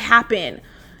doesn't just happen.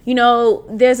 You know,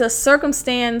 there's a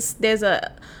circumstance, there's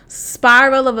a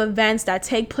spiral of events that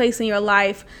take place in your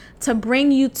life to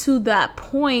bring you to that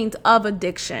point of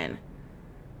addiction.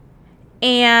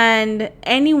 And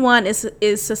anyone is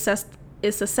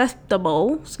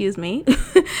susceptible,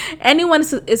 anyone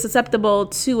is susceptible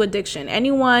to addiction.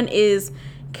 Anyone is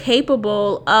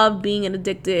capable of being an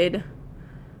addicted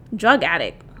drug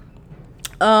addict.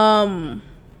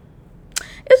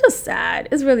 It's just sad.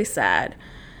 It's really sad.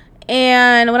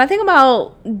 And when I think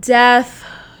about death,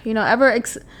 you know,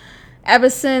 ever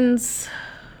since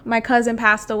my cousin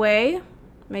passed away,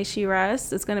 may she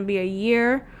rest, it's going to be a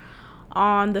year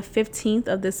on the 15th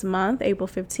of this month, April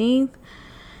 15th.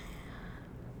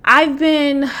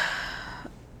 I'm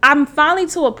finally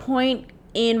to a point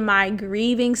in my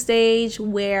grieving stage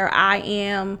where I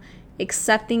am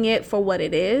accepting it for what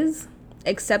it is,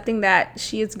 accepting that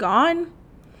she is gone.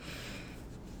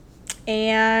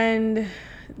 And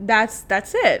that's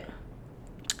it.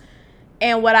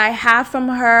 And what I have from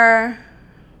her,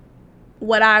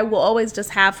 what I will always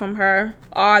just have from her,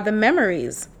 are the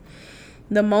memories,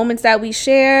 the moments that we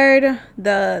shared,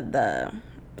 the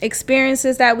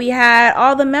experiences that we had,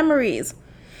 all the memories,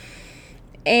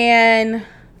 and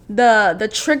the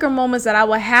trigger moments that I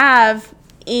will have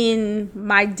in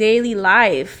my daily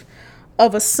life,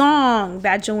 of a song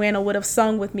that Joanna would have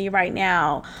sung with me right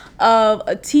now, of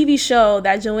a TV show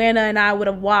that Joanna and I would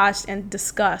have watched and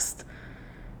discussed,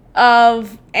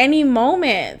 of any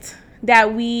moment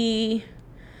that we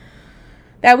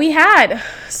had.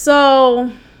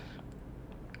 So,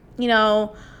 you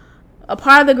know, a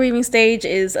part of the grieving stage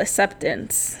is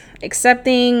acceptance,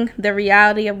 accepting the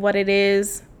reality of what it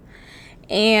is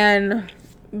and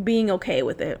being okay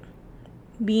with it.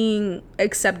 Being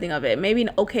accepting of it. Maybe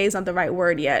okay is not the right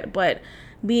word yet, but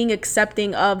being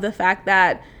accepting of the fact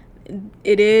that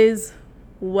it is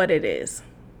what it is.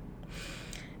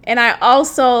 And I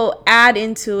also add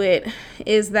into it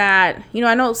is that, you know,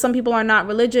 I know some people are not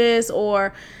religious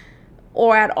or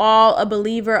at all a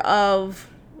believer of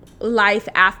life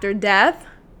after death.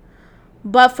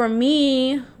 But for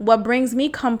me, what brings me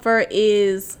comfort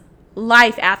is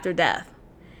life after death,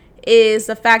 is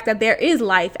the fact that there is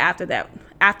life after that.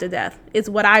 After death is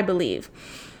what I believe.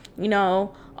 You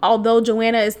know, although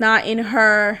Joanna is not in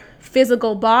her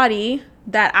physical body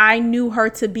that I knew her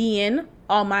to be in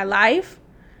all my life,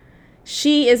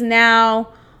 she is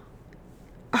now,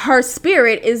 her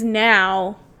spirit is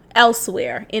now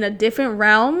elsewhere in a different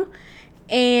realm,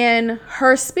 and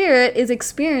her spirit is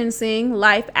experiencing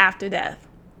life after death.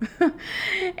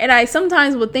 And I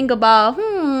sometimes would think about,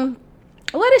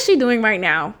 what is she doing right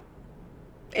now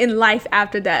in life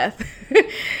after death?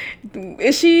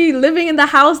 Is she living in the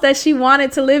house that she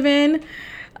wanted to live in,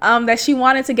 that she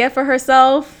wanted to get for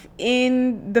herself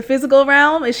in the physical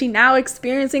realm? Is she now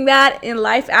experiencing that in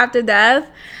life after death?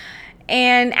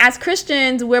 And as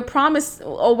Christians, we're promised,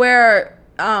 or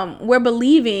we're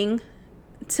believing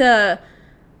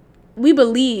we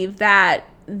believe that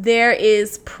there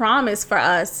is promise for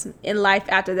us in life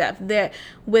after death. That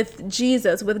with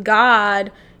Jesus, with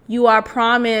God, you are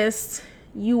promised,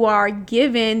 you are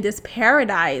given this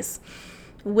paradise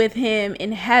with him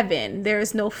in heaven. There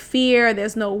is no fear,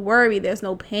 there's no worry, there's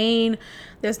no pain,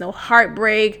 there's no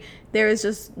heartbreak. There is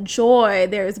just joy,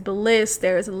 there is bliss,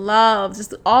 there is love,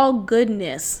 just all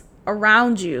goodness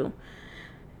around you.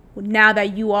 Now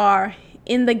that you are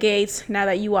in the gates, now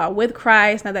that you are with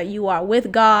Christ, now that you are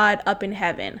with God up in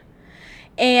heaven.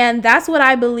 And that's what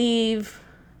I believe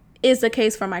is the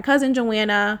case for my cousin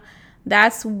Joanna.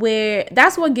 That's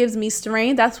what gives me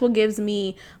strength. That's what gives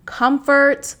me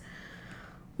comfort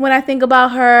when I think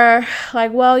about her.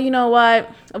 Like, well, you know what?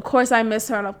 Of course I miss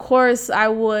her, and of course I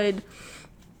would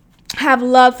have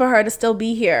loved for her to still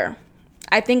be here.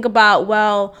 I think about,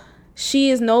 well, she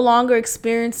is no longer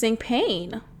experiencing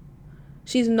pain.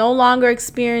 She's no longer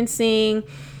experiencing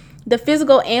the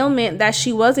physical ailment that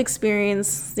she was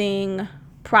experiencing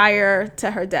prior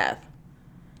to her death.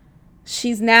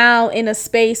 She's now in a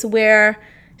space where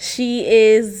she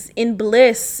is in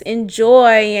bliss, in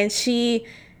joy, and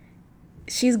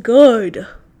she's good.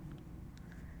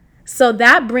 So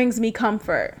that brings me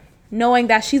comfort, knowing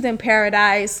that she's in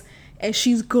paradise and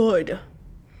she's good.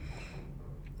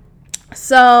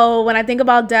 So when I think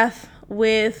about death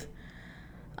with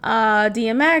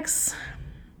DMX,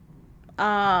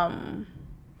 I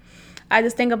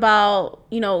just think about,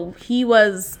 he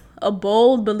was a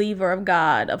bold believer of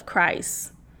God, of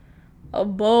Christ, a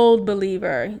bold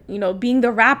believer, being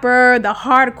the rapper, the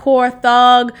hardcore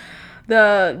thug,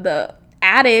 the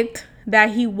addict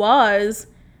that he was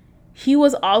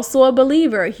also a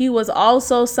believer. He was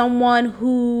also someone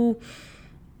who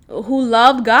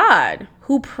loved God,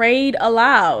 who prayed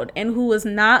aloud, and who was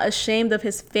not ashamed of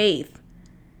his faith.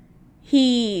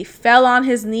 He fell on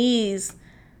his knees,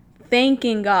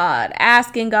 thanking God,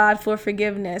 asking God for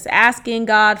forgiveness, asking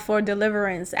God for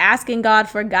deliverance, asking God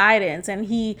for guidance. And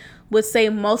he would say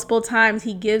multiple times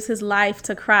he gives his life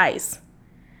to Christ.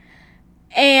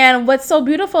 And what's so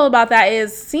beautiful about that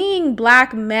is seeing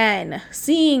black men,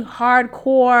 seeing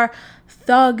hardcore,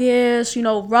 thuggish,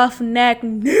 roughneck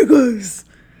niggas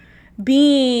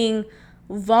being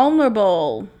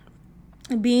vulnerable,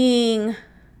 being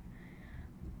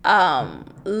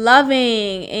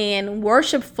loving and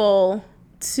worshipful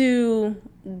to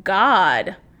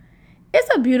God. It's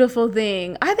a beautiful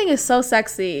thing. I think it's so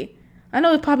sexy. I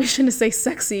know it probably shouldn't say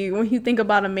sexy when you think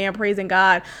about a man praising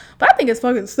God, but I think it's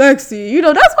fucking sexy.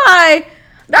 That's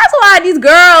why these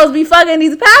girls be fucking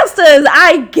these pastors.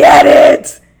 I get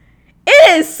it.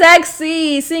 It is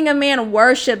sexy seeing a man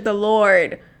worship the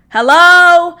Lord.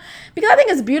 Hello? Because I think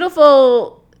it's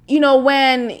beautiful,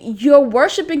 when you're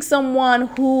worshiping someone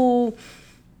who,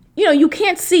 you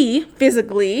can't see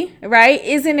physically, right?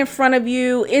 Isn't in front of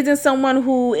you, isn't someone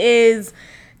who is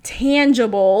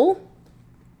tangible,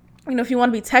 if you want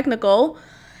to be technical,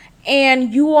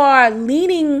 and you are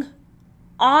leaning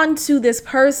onto this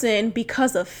person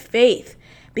because of faith,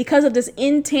 because of this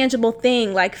intangible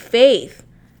thing like faith.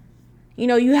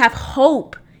 You have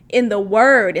hope in the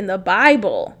word, in the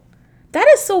Bible. That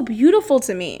is so beautiful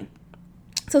to me.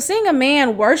 So seeing a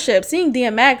man worship, seeing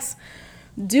DMX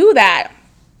do that,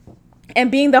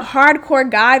 and being the hardcore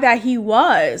guy that he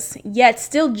was, yet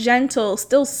still gentle,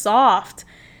 still soft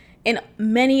in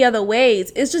many other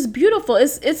ways, it's just beautiful.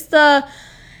 It's the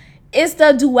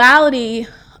duality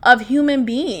of human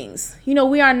beings.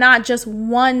 We are not just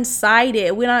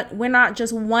one-sided. We're not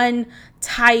just one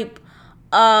type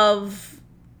of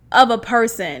a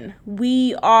person.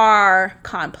 We are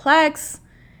complex,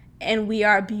 and we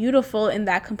are beautiful in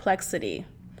that complexity.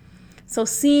 So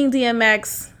seeing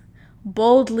DMX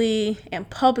boldly and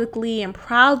publicly and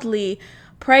proudly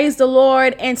praise the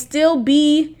Lord and still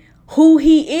be who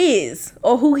he is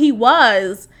or who he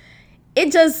was,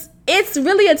 it's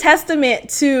really a testament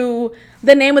to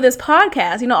the name of this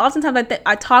podcast. Oftentimes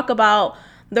I talk about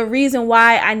the reason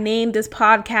why I named this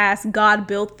podcast God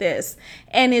Built This,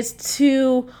 and it's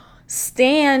to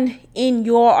stand in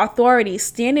your authority,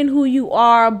 stand in who you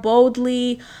are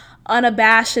boldly,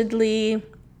 unabashedly,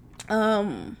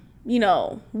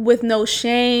 with no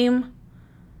shame,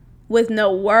 with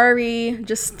no worry,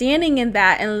 just standing in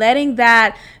that and letting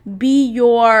that be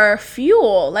your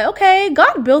fuel. Like, okay,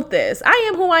 God built this. I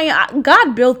am who I am.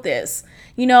 God built this.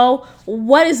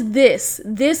 What is this?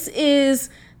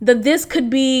 This could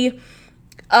be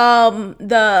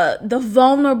the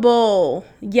vulnerable,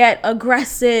 yet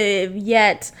aggressive,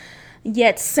 yet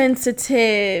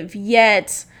sensitive,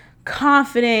 yet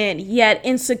confident, yet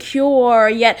insecure,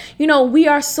 yet, we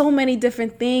are so many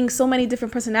different things, so many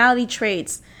different personality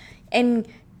traits. And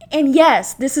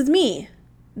yes, this is me.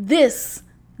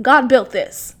 God built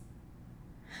this.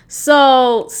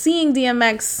 So seeing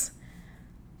DMX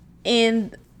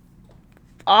in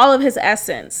all of his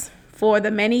essence for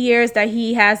the many years that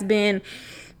he has been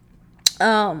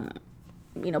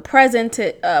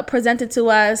presented to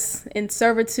us in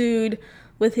servitude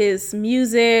with his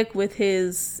music, with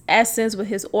his essence, with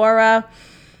his aura,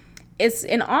 it's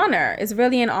an honor. It's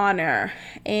really an honor.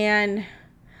 And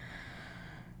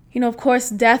of course,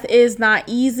 death is not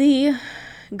easy.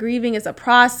 Grieving is a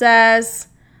process.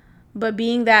 But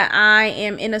being that I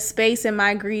am in a space in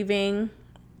my grieving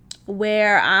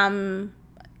where I'm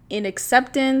in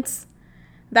acceptance,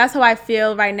 that's how I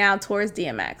feel right now towards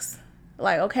DMX.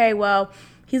 Like, okay, well,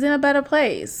 he's in a better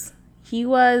place. He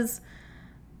was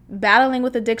battling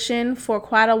with addiction for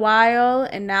quite a while,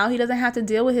 and now he doesn't have to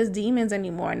deal with his demons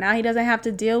anymore. Now he doesn't have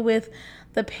to deal with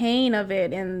the pain of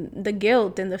it and the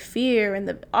guilt and the fear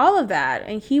and all of that.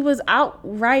 And he was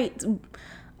outright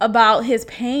about his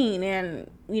pain. And,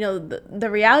 the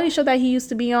reality show that he used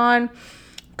to be on,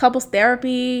 couples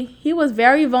therapy, he was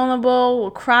very vulnerable,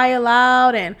 would cry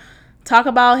aloud and talk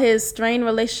about his strained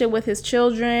relationship with his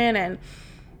children. And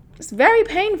it's very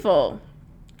painful.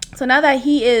 So now that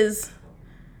he is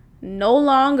no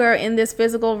longer in this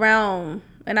physical realm,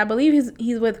 and I believe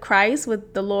he's with Christ,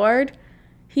 with the Lord,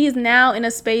 he's now in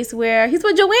a space where he's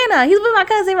with Joanna. He's with my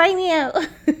cousin right now.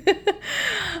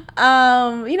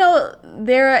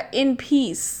 They're in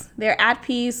peace. They're at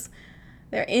peace.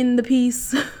 They're in the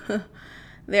peace.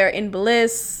 They're in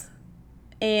bliss.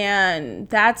 And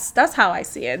that's how I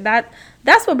see it.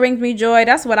 That's what brings me joy.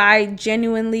 That's what I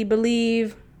genuinely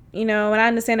believe. And I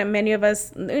understand that many of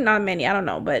us, not many, I don't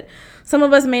know, but some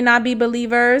of us may not be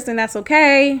believers, and that's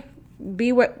okay.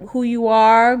 Be who you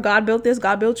are. God built this.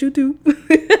 God built you too.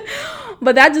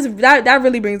 But that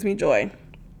really brings me joy.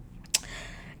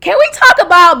 Can we talk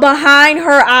about Behind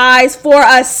Her Eyes for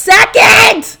a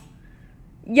second?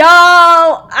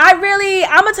 Y'all, I'm going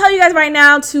to tell you guys right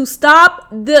now to stop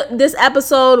this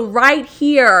episode right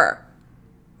here.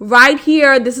 Right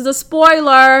here. This is a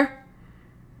spoiler.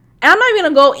 And I'm not even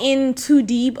going to go in too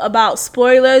deep about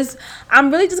spoilers.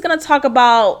 I'm really just going to talk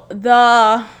about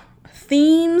the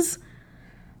theme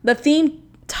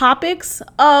topics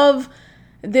of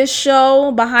this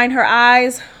show, Behind Her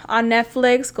Eyes, on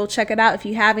Netflix. Go check it out if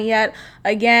you haven't yet.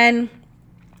 Again,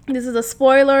 this is a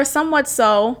spoiler, somewhat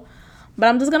so, but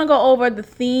I'm just going to go over the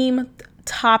theme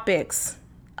topics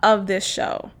of this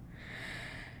show.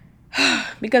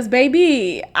 Because,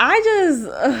 baby,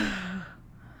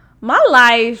 my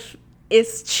life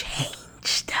is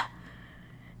changed.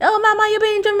 Oh, mama, you're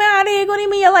being dramatic. What do you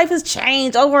mean your life has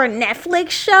changed over a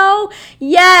Netflix show?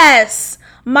 Yes,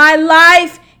 my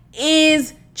life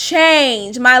is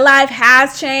changed. My life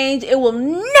has changed. It will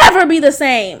never be the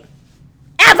same.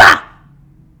 Ever.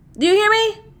 Do you hear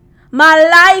me?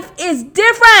 My life is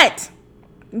different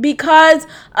because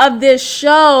of this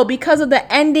show, because of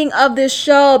the ending of this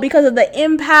show, because of the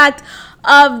impact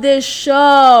of this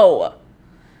show.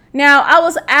 Now, I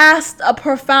was asked a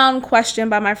profound question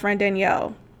by my friend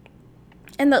Danielle.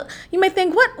 And you may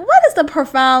think, what is the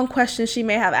profound question she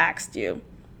may have asked you?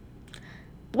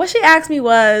 What she asked me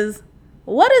was,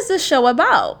 what is this show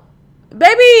about?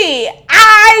 Baby,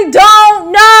 I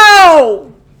don't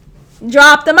know.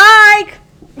 Drop the mic.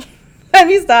 Let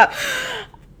me stop.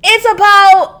 And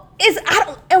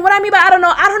what I mean by I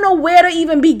don't know where to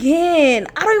even begin.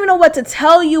 I don't even know what to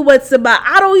tell you what's about.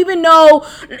 I don't even know.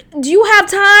 Do you have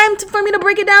time for me to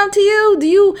break it down to you? Do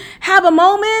you have a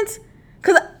moment?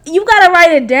 Because you got to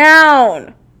write it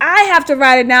down. I have to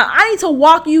write it down. I need to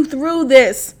walk you through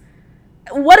this.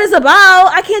 What it's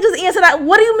about? I can't just answer that.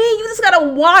 What do you mean? You just got to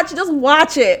watch. Just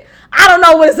watch it. I don't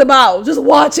know what it's about. Just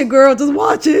watch it, girl. Just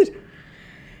watch it.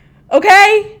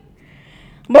 Okay?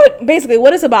 But basically,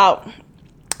 what it's about,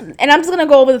 and I'm just going to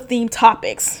go over the theme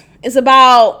topics. It's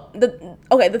about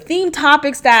the theme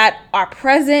topics that are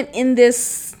present in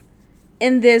this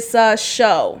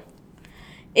show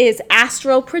is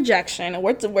astral projection. And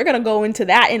we're going to go into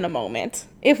that in a moment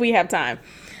if we have time.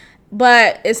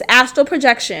 But it's astral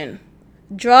projection,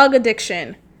 drug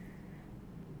addiction,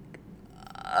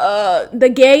 the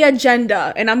gay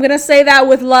agenda. And I'm going to say that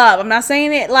with love. I'm not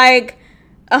saying it like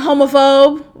a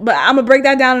homophobe, but I'm going to break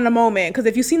that down in a moment. Because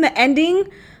if you've seen the ending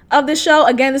of the show,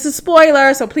 again, this is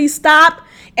spoiler, so please stop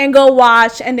and go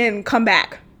watch and then come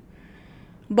back.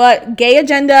 But gay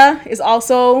agenda is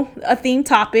also a theme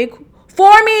topic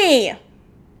for me.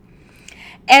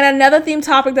 And another theme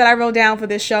topic that I wrote down for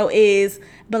this show is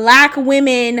Black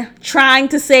women trying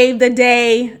to save the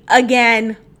day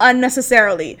again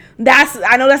unnecessarily.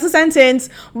 I know that's a sentence,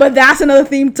 but that's another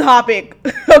theme topic.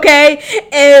 Okay?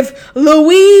 If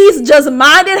Louise just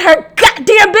minded her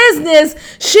goddamn business,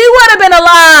 she would have been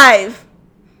alive.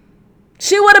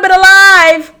 She would have been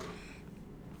alive.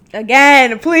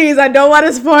 Again, please, I don't want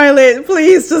to spoil it.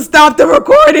 Please just stop the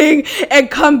recording and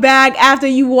come back after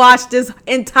you watch this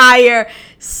entire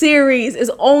series. It's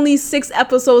only 6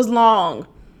 episodes long.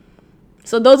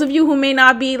 So those of you who may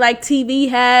not be like TV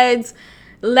heads,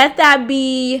 let that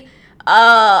be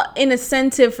an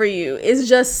incentive for you. It's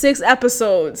just 6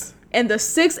 episodes. And the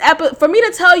 6 episodes, for me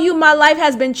to tell you my life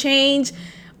has been changed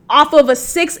off of a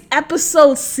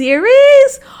 6-episode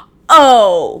series,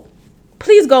 oh,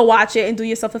 please go watch it and do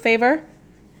yourself a favor.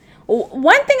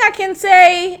 One thing I can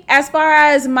say as far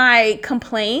as my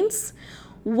complaints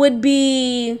would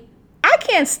be, I I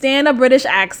can't stand a British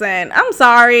accent. I'm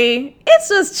sorry. It's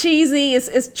just cheesy.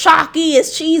 It's chalky.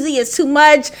 It's cheesy. It's too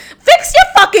much. Fix your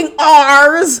fucking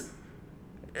R's.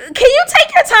 Can you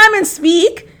take your time and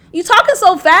speak? You talking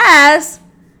so fast.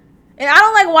 And I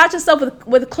don't like watching stuff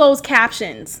with closed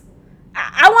captions.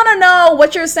 I want to know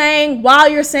what you're saying while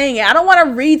you're saying it. I don't want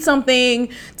to read something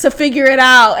to figure it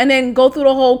out and then go through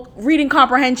the whole reading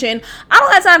comprehension. I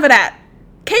don't have time for that.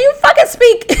 Can you fucking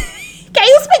speak? Can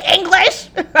you speak English?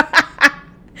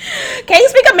 Can you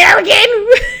speak American?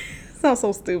 Sounds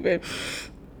so stupid.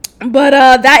 But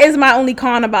that is my only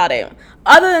con about it.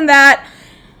 Other than that,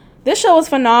 this show is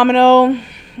phenomenal.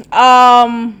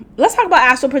 Let's talk about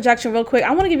astral projection real quick.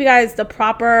 I want to give you guys the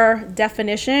proper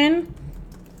definition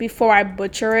before I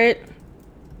butcher it.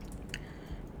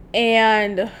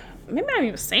 And maybe I'm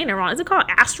even saying it wrong. Is it called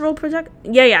astral project?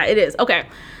 Yeah, it is. Okay.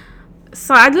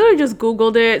 So I literally just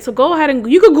Googled it. So go ahead and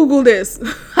you can Google this.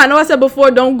 I know I said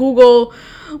before, don't Google.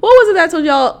 What was it that I told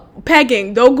y'all?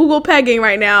 Pegging. Don't Google pegging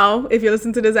right now. If you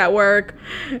listen to this at work,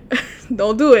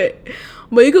 don't do it.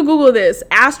 But you can Google this.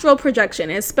 Astral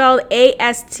projection. It's spelled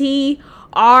ASTRAL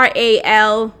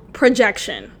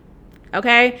projection.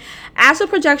 Okay? Astral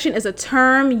projection is a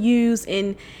term used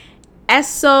in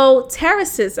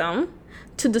esotericism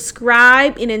to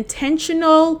describe an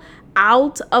intentional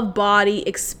out-of-body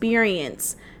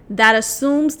experience that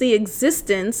assumes the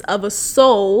existence of a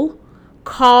soul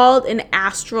called an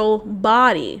astral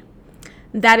body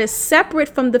that is separate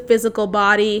from the physical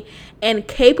body and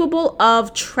capable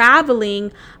of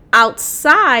traveling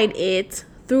outside it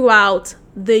throughout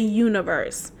the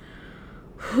universe.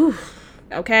 Whew.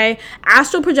 Okay.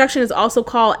 Astral projection is also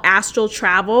called astral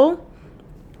travel.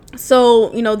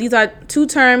 So, these are two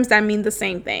terms that mean the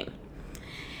same thing.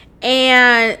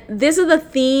 And this is the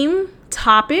theme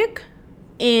topic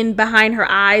in Behind Her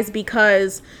Eyes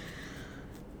because,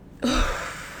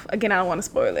 again, I don't want to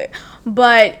spoil it,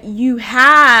 but you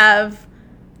have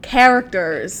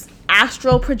characters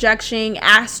astral projection,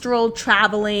 astral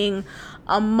traveling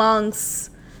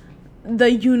amongst the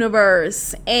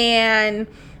universe, and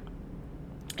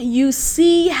you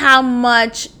see how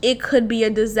much it could be a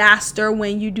disaster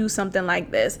when you do something like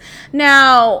this.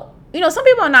 Now, some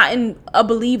people are not a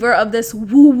believer of this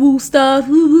woo-woo stuff.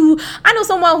 Woo-woo. I know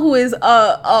someone who is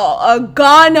a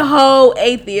gun-ho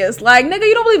atheist. Like, nigga,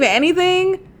 you don't believe in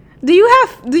anything? Do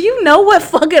you know what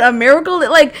fucking a miracle is?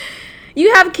 Like,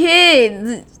 you have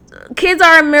kids. Kids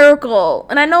are a miracle.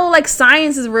 And I know, like,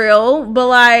 science is real, but,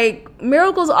 like,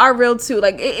 miracles are real, too.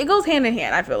 Like, it goes hand in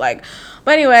hand, I feel like.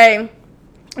 But anyway,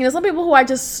 some people who are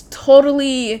just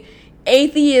totally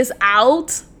atheist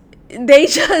out,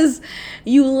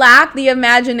 you lack the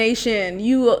imagination.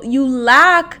 You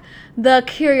lack the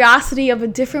curiosity of a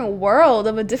different world,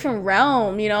 of a different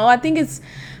realm. I think it's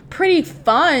pretty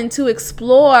fun to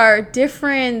explore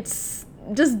differences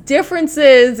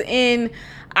in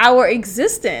our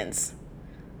existence.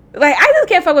 Like, I just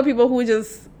can't fuck with people who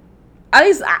just, at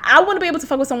least I want to be able to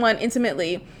fuck with someone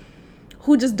intimately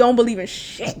who just don't believe in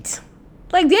shit.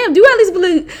 Like, damn, do you at least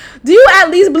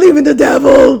believe in the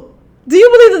devil? Do you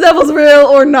believe the devil's real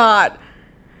or not?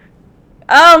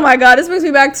 Oh my God, this brings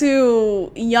me back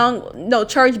to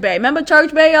Church Bay. Remember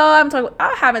Church Bay, y'all?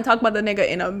 I haven't talked about the nigga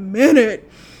in a minute.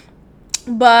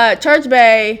 But Church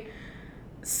Bay,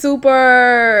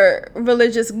 super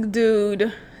religious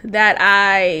dude that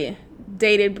I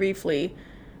dated briefly.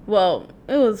 Well,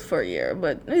 it was for a year,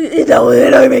 but it don't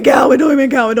even count. It don't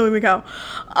even count.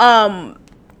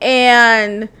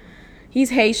 And he's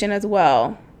Haitian as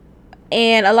well.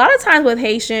 And a lot of times with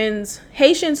Haitians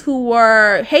who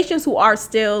are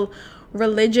still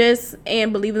religious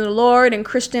and believe in the Lord and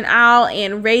Christian out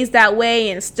and raised that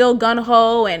way and still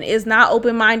gun-ho and is not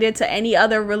open-minded to any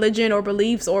other religion or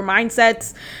beliefs or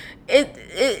mindsets,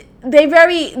 they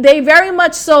very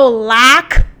much so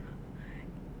lack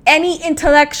any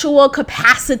intellectual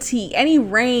capacity, any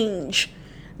range.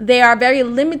 They are very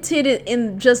limited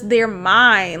in just their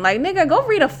mind. Like, nigga, go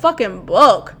read a fucking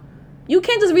book. You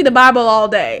can't just read the Bible all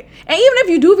day. And even if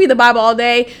you do read the Bible all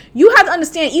day, you have to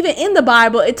understand, even in the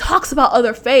Bible, it talks about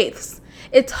other faiths.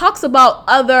 It talks about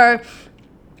other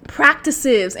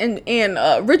practices and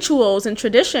rituals and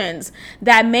traditions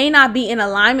that may not be in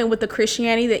alignment with the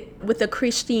Christianity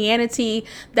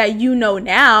that you know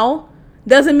now.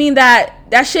 Doesn't mean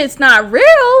that shit's not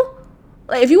real.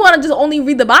 Like, if you want to just only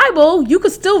read the Bible, you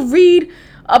could still read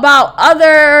about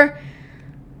other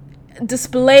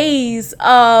displays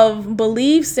of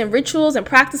beliefs and rituals and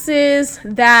practices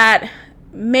that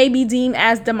may be deemed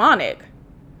as demonic.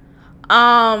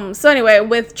 So anyway,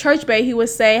 with Church Bay, he would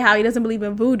say how he doesn't believe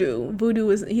in voodoo.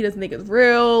 He doesn't think it's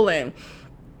real, and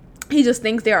He just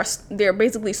thinks they're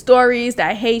basically stories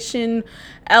that Haitian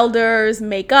elders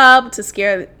make up to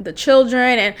scare the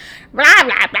children and blah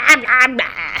blah blah blah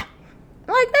blah.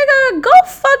 Like, nigga, go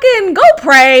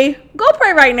pray. Go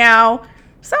pray right now.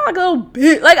 Sound like a little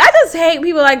bitch. Like, I just hate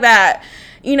people like that.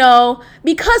 You know,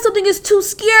 because something is too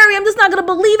scary, I'm just not gonna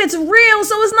believe it's real,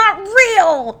 so it's not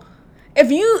real.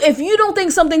 If you don't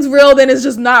think something's real, then it's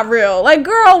just not real. Like,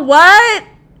 girl, what?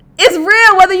 It's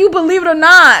real whether you believe it or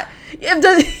not.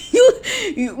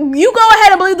 If you go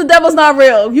ahead and believe the devil's not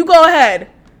real. You go ahead.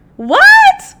 What?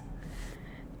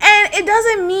 And it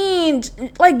doesn't mean,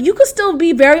 like, you could still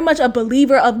be very much a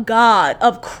believer of God,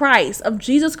 of Christ, of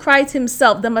Jesus Christ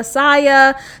himself, the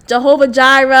Messiah, Jehovah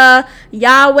Jireh,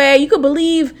 Yahweh. You could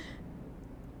believe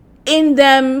in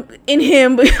them, in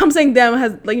him, but I'm saying them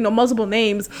has, like, you know, multiple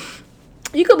names.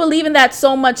 You could believe in that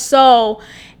so much so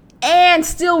and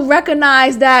still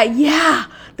recognize that, yeah,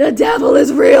 the devil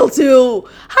is real too.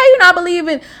 How you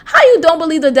don't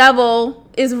believe the devil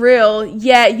is real,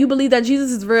 yet you believe that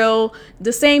Jesus is real,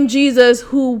 the same Jesus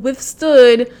who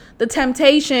withstood the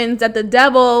temptations that the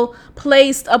devil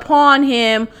placed upon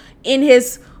him in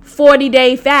his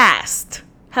 40-day fast.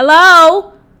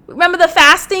 Hello? Remember the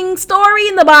fasting story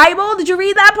in the Bible? Did you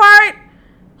read that part?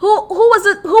 Who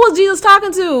was Jesus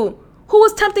talking to? Who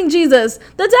was tempting Jesus?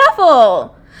 The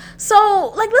devil.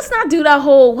 So, like, let's not do that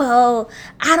whole, well,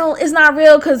 it's not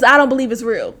real because I don't believe it's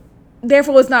real.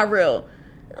 Therefore, it's not real.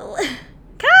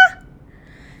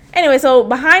 Anyway, so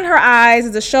Behind Her Eyes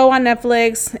is a show on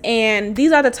Netflix, and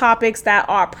these are the topics that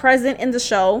are present in the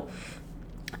show.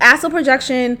 Astral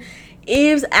projection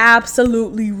is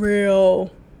absolutely real.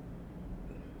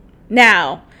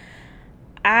 Now,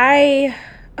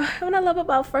 what I love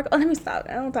about Freckles. Oh, let me stop.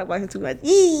 I don't talk about him too much.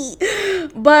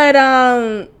 But I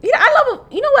love.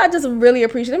 You know what? I just really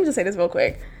appreciate. Let me just say this real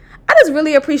quick. I just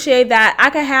really appreciate that I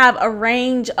could have a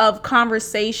range of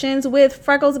conversations with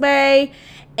Freckles Bay,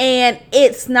 and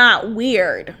it's not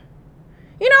weird.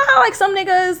 You know how, like, some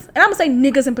niggas, and I'm gonna say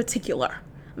niggas in particular.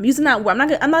 I'm using that word.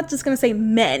 I'm not just gonna say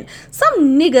men.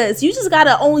 Some niggas, you just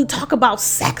gotta only talk about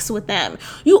sex with them.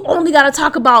 You only gotta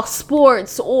talk about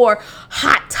sports or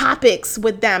hot topics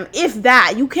with them. If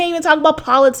that. You can't even talk about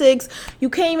politics. You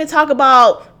can't even talk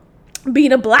about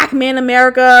being a black man in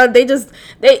America.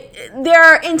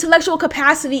 Their intellectual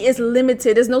capacity is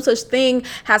limited. There's no such thing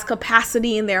as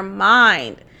capacity in their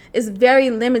mind. It's very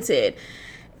limited.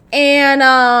 And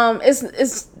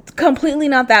it's completely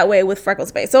not that way with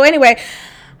Freckles Bay. So anyway,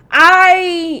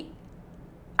 I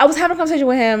was having a conversation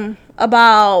with him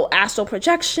about astral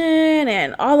projection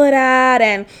and all of that,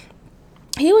 and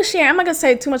he was sharing, I'm not gonna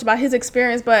say too much about his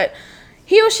experience, but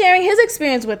he was sharing his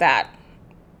experience with that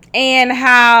and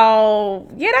how,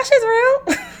 yeah, that shit's real.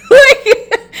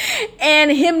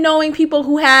 And him knowing people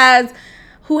who had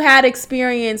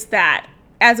experienced that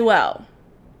as well.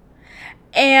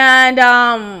 And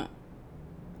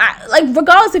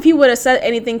regardless if he would have said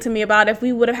anything to me about it, if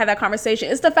we would have had that conversation,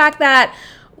 it's the fact that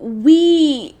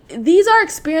these are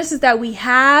experiences that we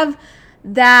have,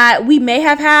 that we may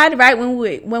have had, right, when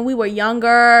we were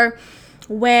younger,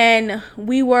 when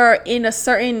we were in a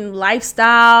certain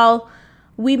lifestyle.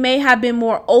 We may have been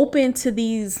more open to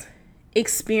these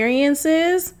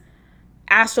experiences,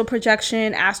 astral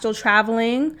projection, astral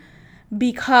traveling,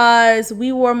 because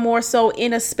we were more so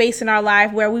in a space in our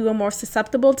life where we were more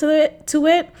susceptible to it.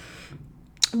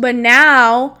 But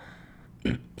now,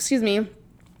 excuse me,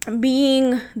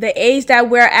 being the age that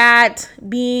we're at,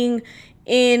 being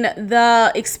in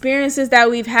the experiences that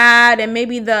we've had, and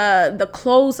maybe the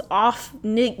closed off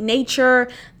nature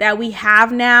that we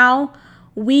have now,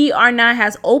 we are not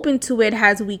as open to it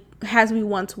as we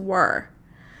once were.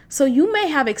 So you may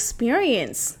have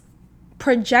experienced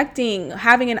projecting,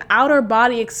 having an outer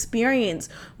body experience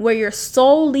where your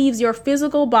soul leaves your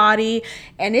physical body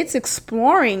and it's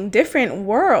exploring different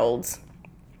worlds,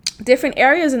 different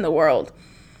areas in the world.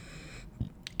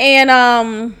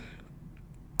 And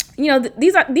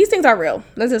these things are real.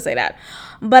 Let's just say that.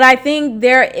 But I think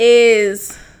there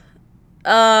is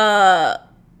a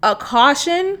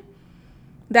caution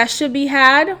that should be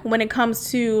had when it comes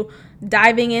to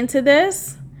diving into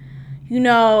this. You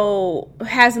know,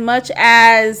 as much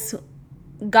as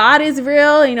God is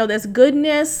real, you know, there's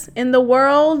goodness in the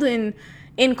world and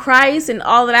in Christ and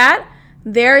all of that,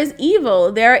 there is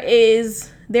evil.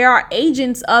 There are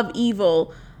agents of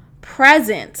evil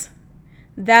present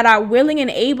that are willing and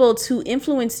able to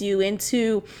influence you and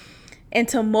to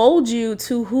mold you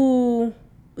to who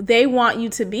they want you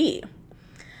to be.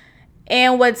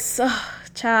 And what's so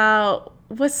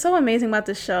amazing about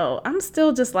this show, I'm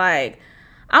still just like,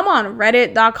 I'm on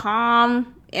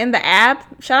reddit.com in the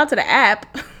app. Shout out to the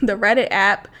app, the Reddit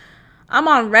app. I'm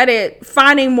on Reddit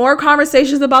finding more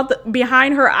conversations about the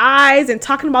behind her eyes and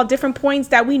talking about different points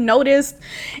that we noticed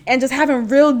and just having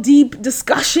real deep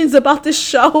discussions about this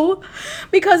show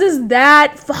because it's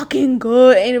that fucking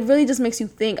good and it really just makes you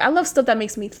think. I love stuff that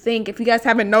makes me think. If you guys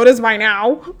haven't noticed by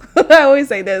now, I always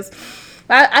say this.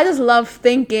 I just love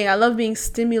thinking. I love being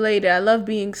stimulated. I love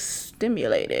being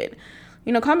stimulated.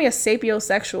 You know, call me a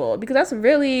sapiosexual because that's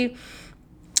really,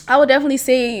 I would definitely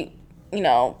say, you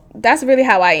know, that's really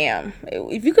how I am.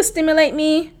 If you could stimulate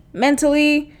me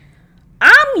mentally,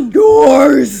 I'm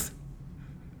yours.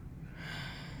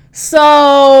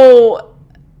 So,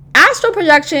 astral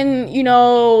projection, you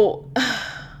know,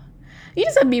 you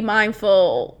just have to be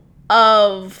mindful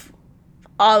of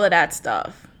all of that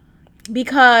stuff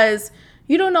because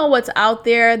you don't know what's out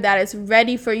there that is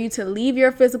ready for you to leave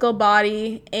your physical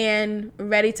body and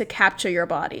ready to capture your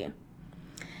body.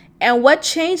 And what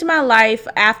changed my life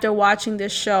after watching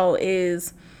this show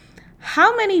is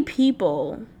how many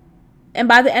people, and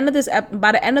by the end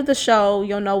of the show,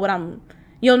 you'll know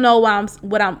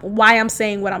why I'm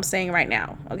saying what I'm saying right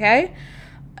now, okay?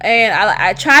 And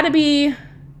I try to be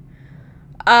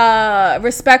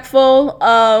respectful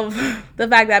of the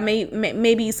fact that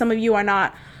maybe some of you are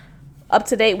not up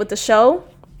to date with the show.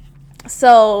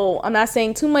 So I'm not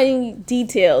saying too many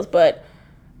details, but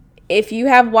if you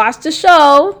have watched the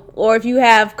show or if you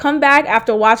have come back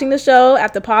after watching the show,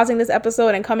 after pausing this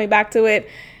episode and coming back to it,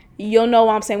 you'll know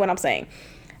why I'm saying what I'm saying.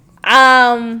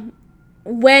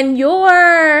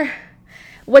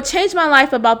 What changed my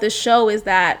life about this show is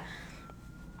that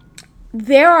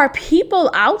there are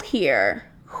people out here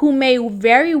who may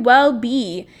very well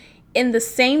be in the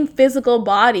same physical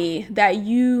body that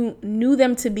you knew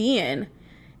them to be in,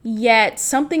 yet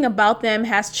something about them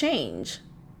has changed.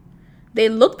 They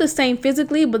look the same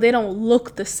physically, but they don't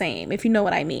look the same, if you know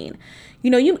what I mean. You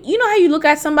know how you look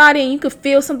at somebody and you could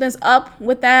feel something's up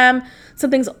with them,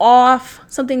 something's off,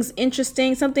 something's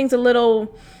interesting, something's a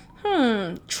little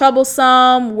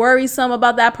troublesome, worrisome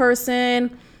about that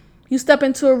person. You step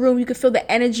into a room, you can feel the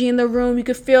energy in the room, you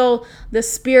can feel the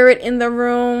spirit in the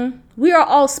room. We are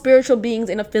all spiritual beings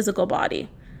in a physical body.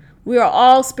 We are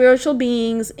all spiritual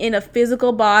beings in a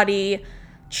physical body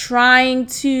trying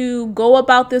to go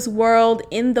about this world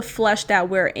in the flesh that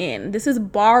we're in. This is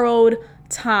borrowed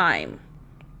time.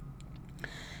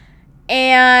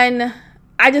 And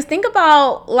I just think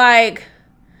about like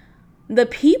the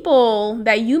people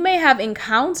that you may have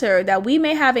encountered, that we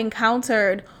may have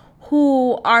encountered,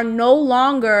 who are no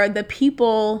longer the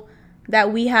people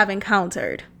that we have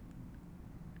encountered.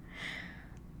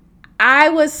 I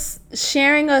was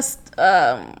sharing a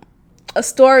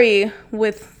story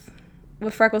with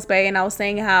Freckles Bay, and I was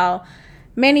saying how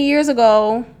many years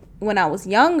ago when I was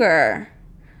younger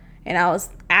and I was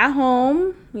at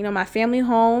home, you know, my family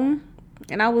home,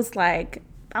 and I was like,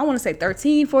 I want to say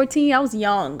 13, 14, I was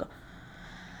young.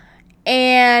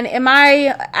 And in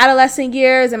my adolescent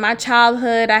years, in my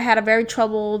childhood, I had a very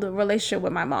troubled relationship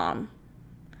with my mom.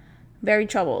 Very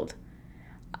troubled.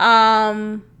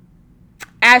 As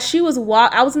she was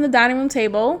I was in the dining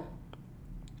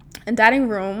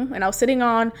room, and I was sitting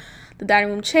on the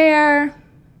dining room chair.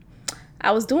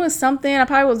 I was doing something. I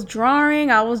probably was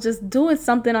drawing. I was just doing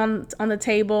something on the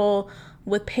table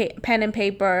with pen and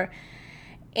paper.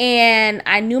 And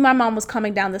I knew my mom was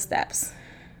coming down the steps.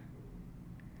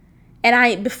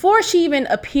 And before she even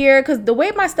appeared, because the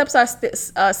way my steps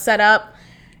are set up,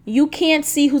 you can't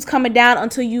see who's coming down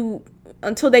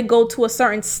until they go to a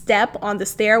certain step on the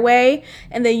stairway,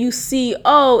 and then you see,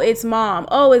 oh, it's mom,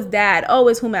 oh, it's dad, oh,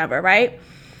 it's whomever, right?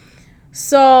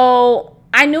 So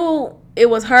I knew it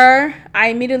was her. I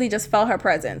immediately just felt her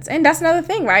presence. And that's another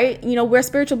thing, right? You know, we're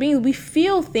spiritual beings. We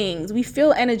feel things. We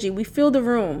feel energy. We feel the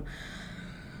room.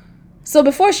 So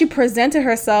before she presented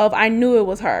herself, I knew it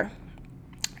was her.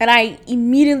 And I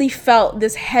immediately felt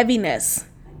this heaviness,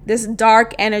 this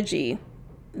dark energy,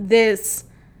 this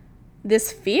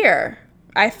fear.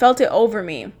 I felt it over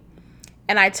me.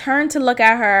 And I turned to look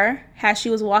at her as she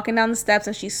was walking down the steps,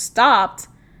 and she stopped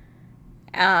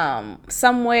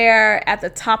somewhere at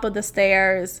the top of the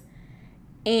stairs,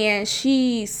 and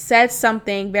she said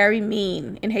something very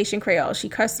mean in Haitian Creole. She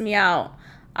cursed me out.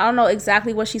 I don't know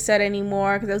exactly what she said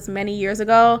anymore because it was many years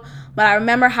ago, but I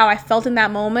remember how I felt in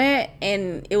that moment,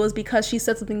 and it was because she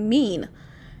said something mean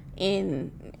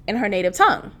in her native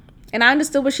tongue. And I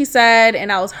understood what she said,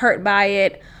 and I was hurt by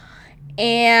it.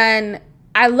 And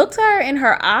I looked her in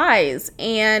her eyes,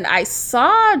 and I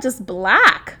saw just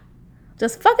black.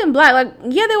 Just fucking black. Like,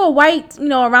 yeah, they were white, you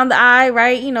know, around the eye,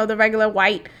 right? You know, the regular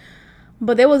white.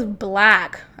 But there was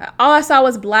black. All I saw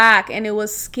was black, and it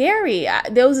was scary.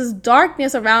 There was this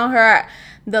darkness around her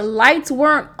The lights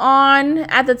weren't on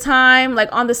at the time, like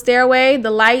on the stairway.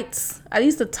 The lights, at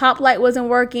least the top light wasn't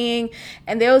working.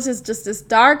 And there was just this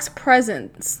dark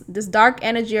presence, this dark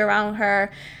energy around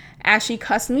her as she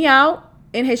cussed me out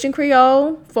in Haitian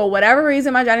Creole. For whatever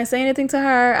reason, I didn't say anything to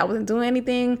her. I wasn't doing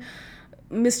anything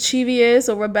mischievous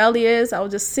or rebellious. I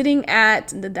was just sitting at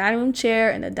the dining room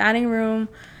chair in the dining room.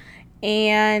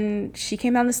 And she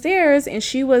came down the stairs and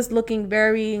she was looking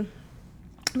very,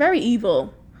 very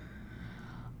evil.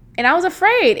 And I was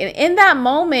afraid. And in that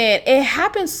moment, it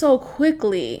happened so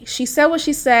quickly. She said what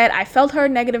she said. I felt her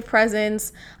negative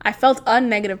presence. I felt a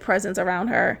negative presence around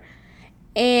her.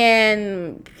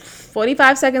 And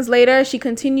 45 seconds later, she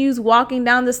continues walking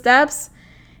down the steps.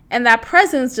 And that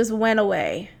presence just went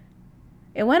away.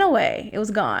 It went away. It was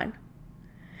gone.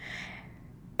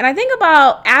 And I think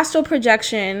about astral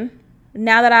projection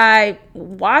now that I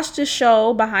watched the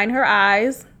show Behind Her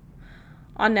Eyes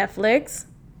on Netflix.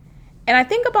 And I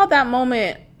think about that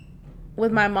moment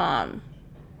with my mom.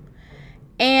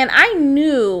 And I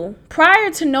knew,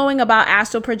 prior to knowing about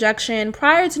astral projection,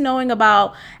 prior to knowing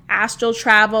about astral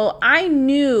travel, I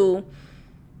knew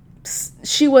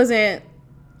she wasn't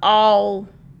all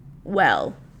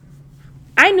well.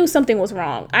 I knew something was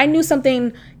wrong. I knew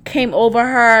something came over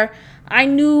her. I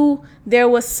knew there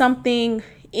was something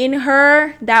in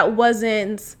her that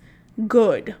wasn't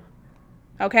good.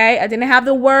 Okay? I didn't have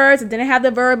the words. I didn't have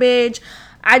the verbiage.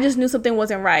 I just knew something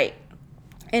wasn't right.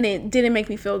 And it didn't make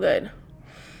me feel good.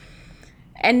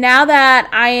 And now that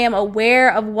I am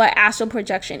aware of what astral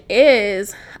projection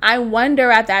is, I wonder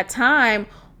at that time,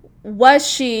 was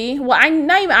she, well,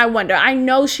 I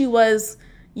know she was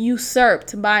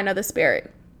usurped by another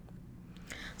spirit.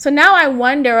 So now I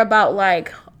wonder about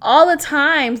like all the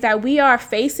times that we are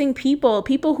facing people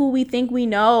who we think we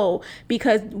know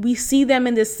because we see them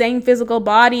in the same physical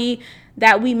body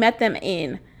that we met them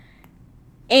in.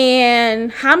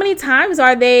 And how many times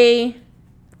are they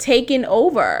taken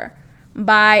over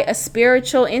by a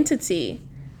spiritual entity?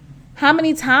 How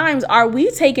many times are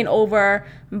we taken over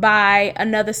by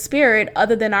another spirit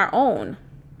other than our own?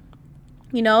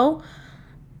 You know,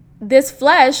 this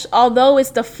flesh, although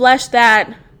it's the flesh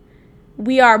that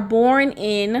we are born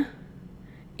in,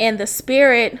 and the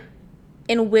spirit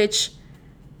in which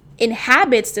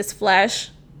inhabits this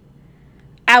flesh,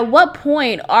 at what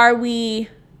point are we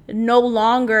no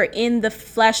longer in the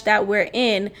flesh that we're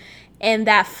in, and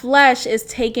that flesh is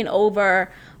taken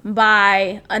over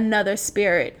by another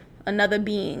spirit, another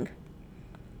being?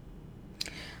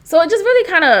 So it just really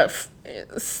kind of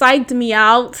psyched me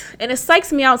out, and it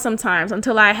psychs me out sometimes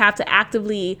until I have to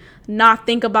actively not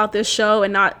think about this show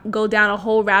and not go down a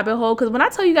whole rabbit hole. Because when I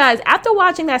tell you guys, after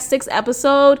watching that 6th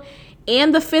episode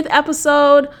and the 5th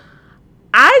episode,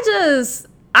 I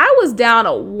was down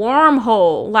a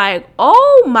wormhole. Like,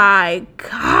 oh my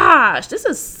gosh, this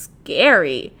is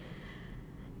scary.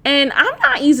 And I'm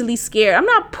not easily scared. I'm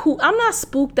not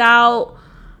spooked out.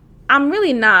 I'm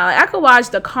really not. Like, I could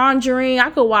watch The Conjuring. I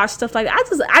could watch stuff like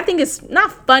that. I think it's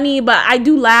not funny, but I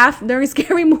do laugh during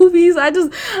scary movies. I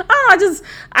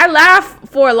laugh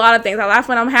for a lot of things. I laugh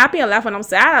when I'm happy. I laugh when I'm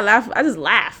sad. I just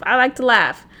laugh. I like to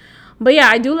laugh. But yeah,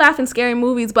 I do laugh in scary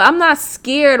movies, but I'm not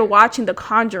scared watching The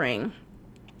Conjuring.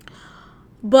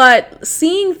 But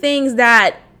seeing things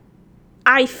that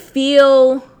I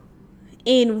feel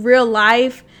in real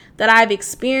life, that I've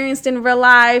experienced in real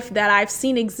life, that I've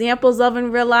seen examples of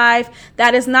in real life,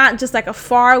 that is not just like a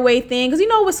faraway thing. Because you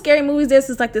know what scary movies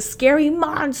is? It's like this scary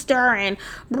monster and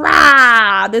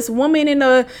this woman in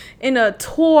a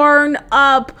torn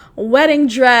up wedding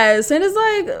dress. And it's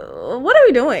like, what are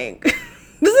we doing?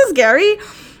 This is scary.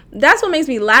 That's what makes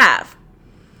me laugh.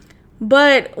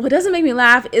 But what doesn't make me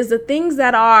laugh is the things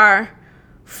that are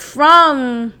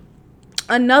from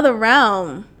another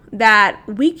realm that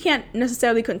we can't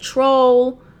necessarily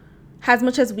control as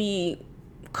much as we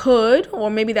could, or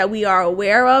maybe that we are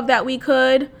aware of that we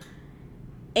could,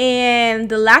 and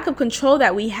the lack of control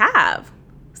that we have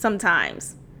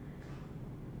sometimes.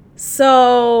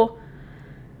 So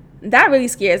that really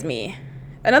scares me.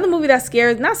 Another movie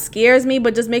that not scares me,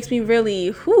 but just makes me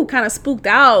really kind of spooked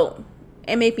out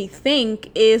and make me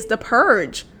think is The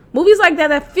Purge. Movies like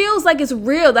that feels like it's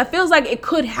real. That feels like it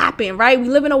could happen, right? We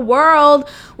live in a world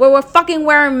where we're fucking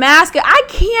wearing masks. Y'all, I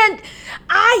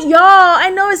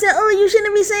know it's you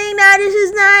shouldn't be saying that. This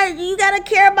is not, you gotta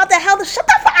care about the health. Shut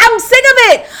the fuck, I'm sick of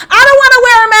it. I don't want to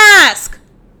wear a mask.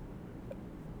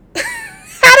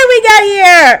 How did we get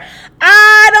here?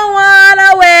 I don't want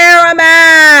to wear a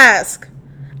mask.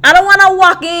 I don't want to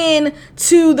walk in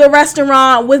to the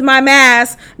restaurant with my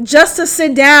mask just to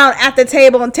sit down at the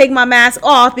table and take my mask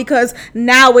off because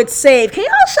now it's safe. Can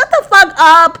y'all shut the fuck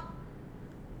up?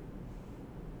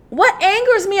 What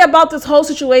angers me about this whole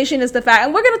situation is the fact,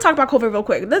 and we're going to talk about COVID real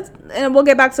quick, and we'll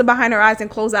get back to behind her eyes and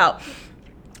close out.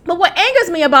 But what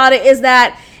angers me about it is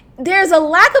that there's a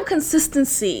lack of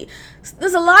consistency.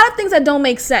 There's a lot of things that don't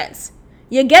make sense.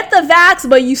 You get the vax,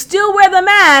 but you still wear the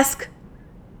mask.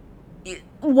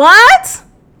 What?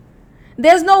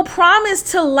 There's no promise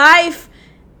to life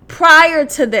prior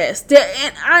to this.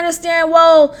 And I understand,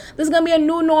 well, this is going to be a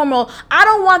new normal. I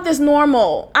don't want this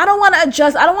normal. I don't want to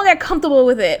adjust. I don't want to get comfortable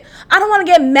with it. I don't want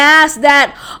to get masks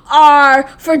that are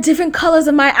for different colors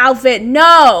of my outfit.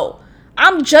 No.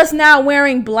 I'm just now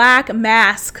wearing black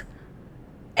mask.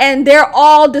 And they're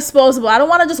all disposable. I don't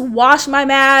want to just wash my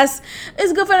mask.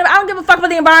 It's good for them. I don't give a fuck about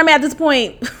the environment at this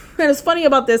point. And what's funny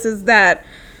about this is that,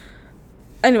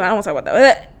 anyway, I don't want to talk about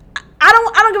that. I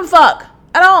don't give a fuck.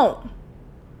 I don't.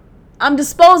 I'm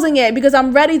disposing it because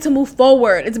I'm ready to move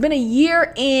forward. It's been a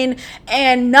year in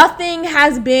and nothing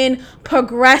has been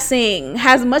progressing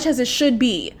as much as it should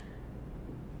be.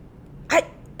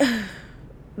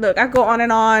 Look, I go on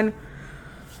and on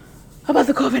about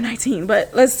the COVID-19, but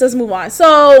let's just move on.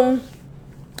 So,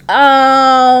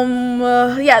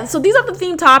 so these are the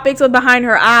theme topics of Behind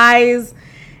Her Eyes.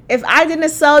 If I didn't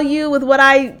sell you with what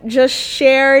I just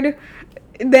shared,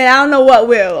 then I don't know what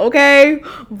will, okay?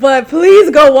 But please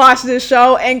go watch this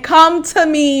show and come to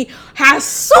me as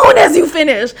soon as you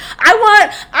finish. I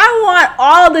want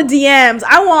all the DMs.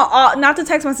 I want all, not the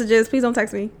text messages. Please don't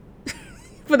text me.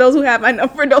 For those who have my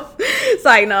number,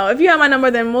 sorry, no. If you have my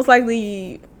number, then most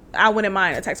likely I wouldn't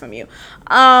mind a text from you.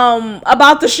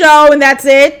 About the show, and that's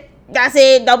it. That's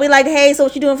it. Don't be like, hey, so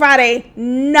what you doing Friday?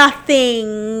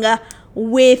 Nothing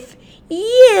with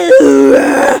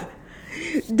you.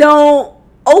 Don't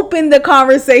open the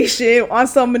conversation on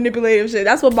some manipulative shit.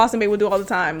 That's what Boston Babe would do all the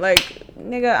time. Like,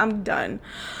 nigga, I'm done.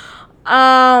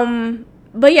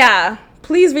 But yeah,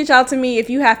 please reach out to me if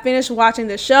you have finished watching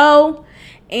the show.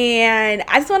 And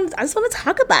I just want to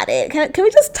talk about it. Can we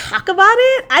just talk about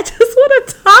it? I just want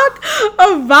to talk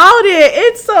about it.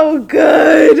 It's so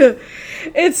good.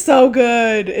 It's so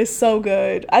good. It's so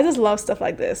good. I just love stuff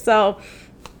like this. So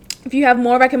if you have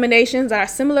more recommendations that are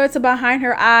similar to Behind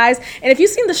Her Eyes, and if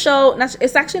you've seen the show,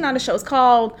 it's actually not a show, it's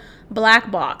called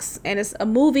Black Box, and it's a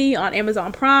movie on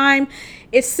Amazon Prime.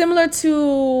 It's similar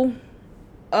to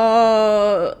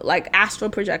like astral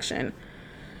projection,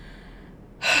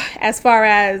 as far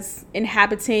as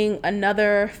inhabiting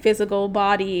another physical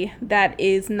body that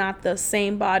is not the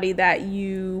same body that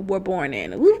you were born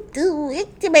in.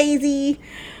 It's amazing.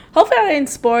 Hopefully I didn't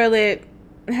spoil it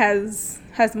as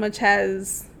much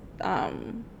as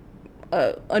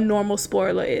a normal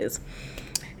spoiler is.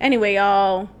 Anyway,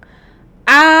 y'all,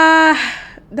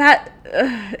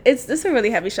 it's a really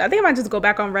heavy show. I think I might just go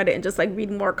back on Reddit and just like read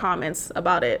more comments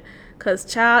about it,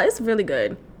 because child, it's really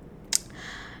good.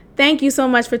 Thank you so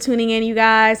much for tuning in, you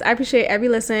guys. I appreciate every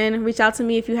listen. Reach out to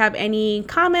me if you have any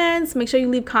comments. Make sure you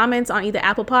leave comments on either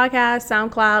Apple Podcasts,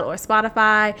 SoundCloud, or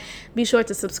Spotify. Be sure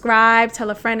to subscribe, tell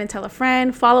a friend and tell a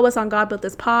friend. Follow us on God Built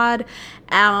This Pod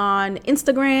on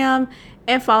Instagram,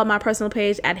 and follow my personal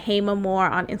page at Hema Moore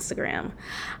on Instagram.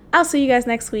 I'll see you guys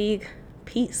next week.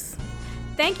 Peace.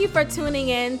 Thank you for tuning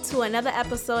in to another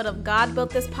episode of God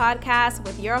Built This Podcast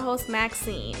with your host,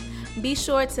 Maxine. Be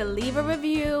sure to leave a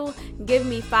review, give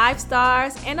me 5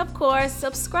 stars, and of course,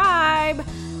 subscribe.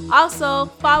 Also,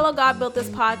 follow God Built This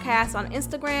Podcast on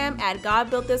Instagram at God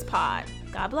Built This Pod.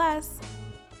 God bless.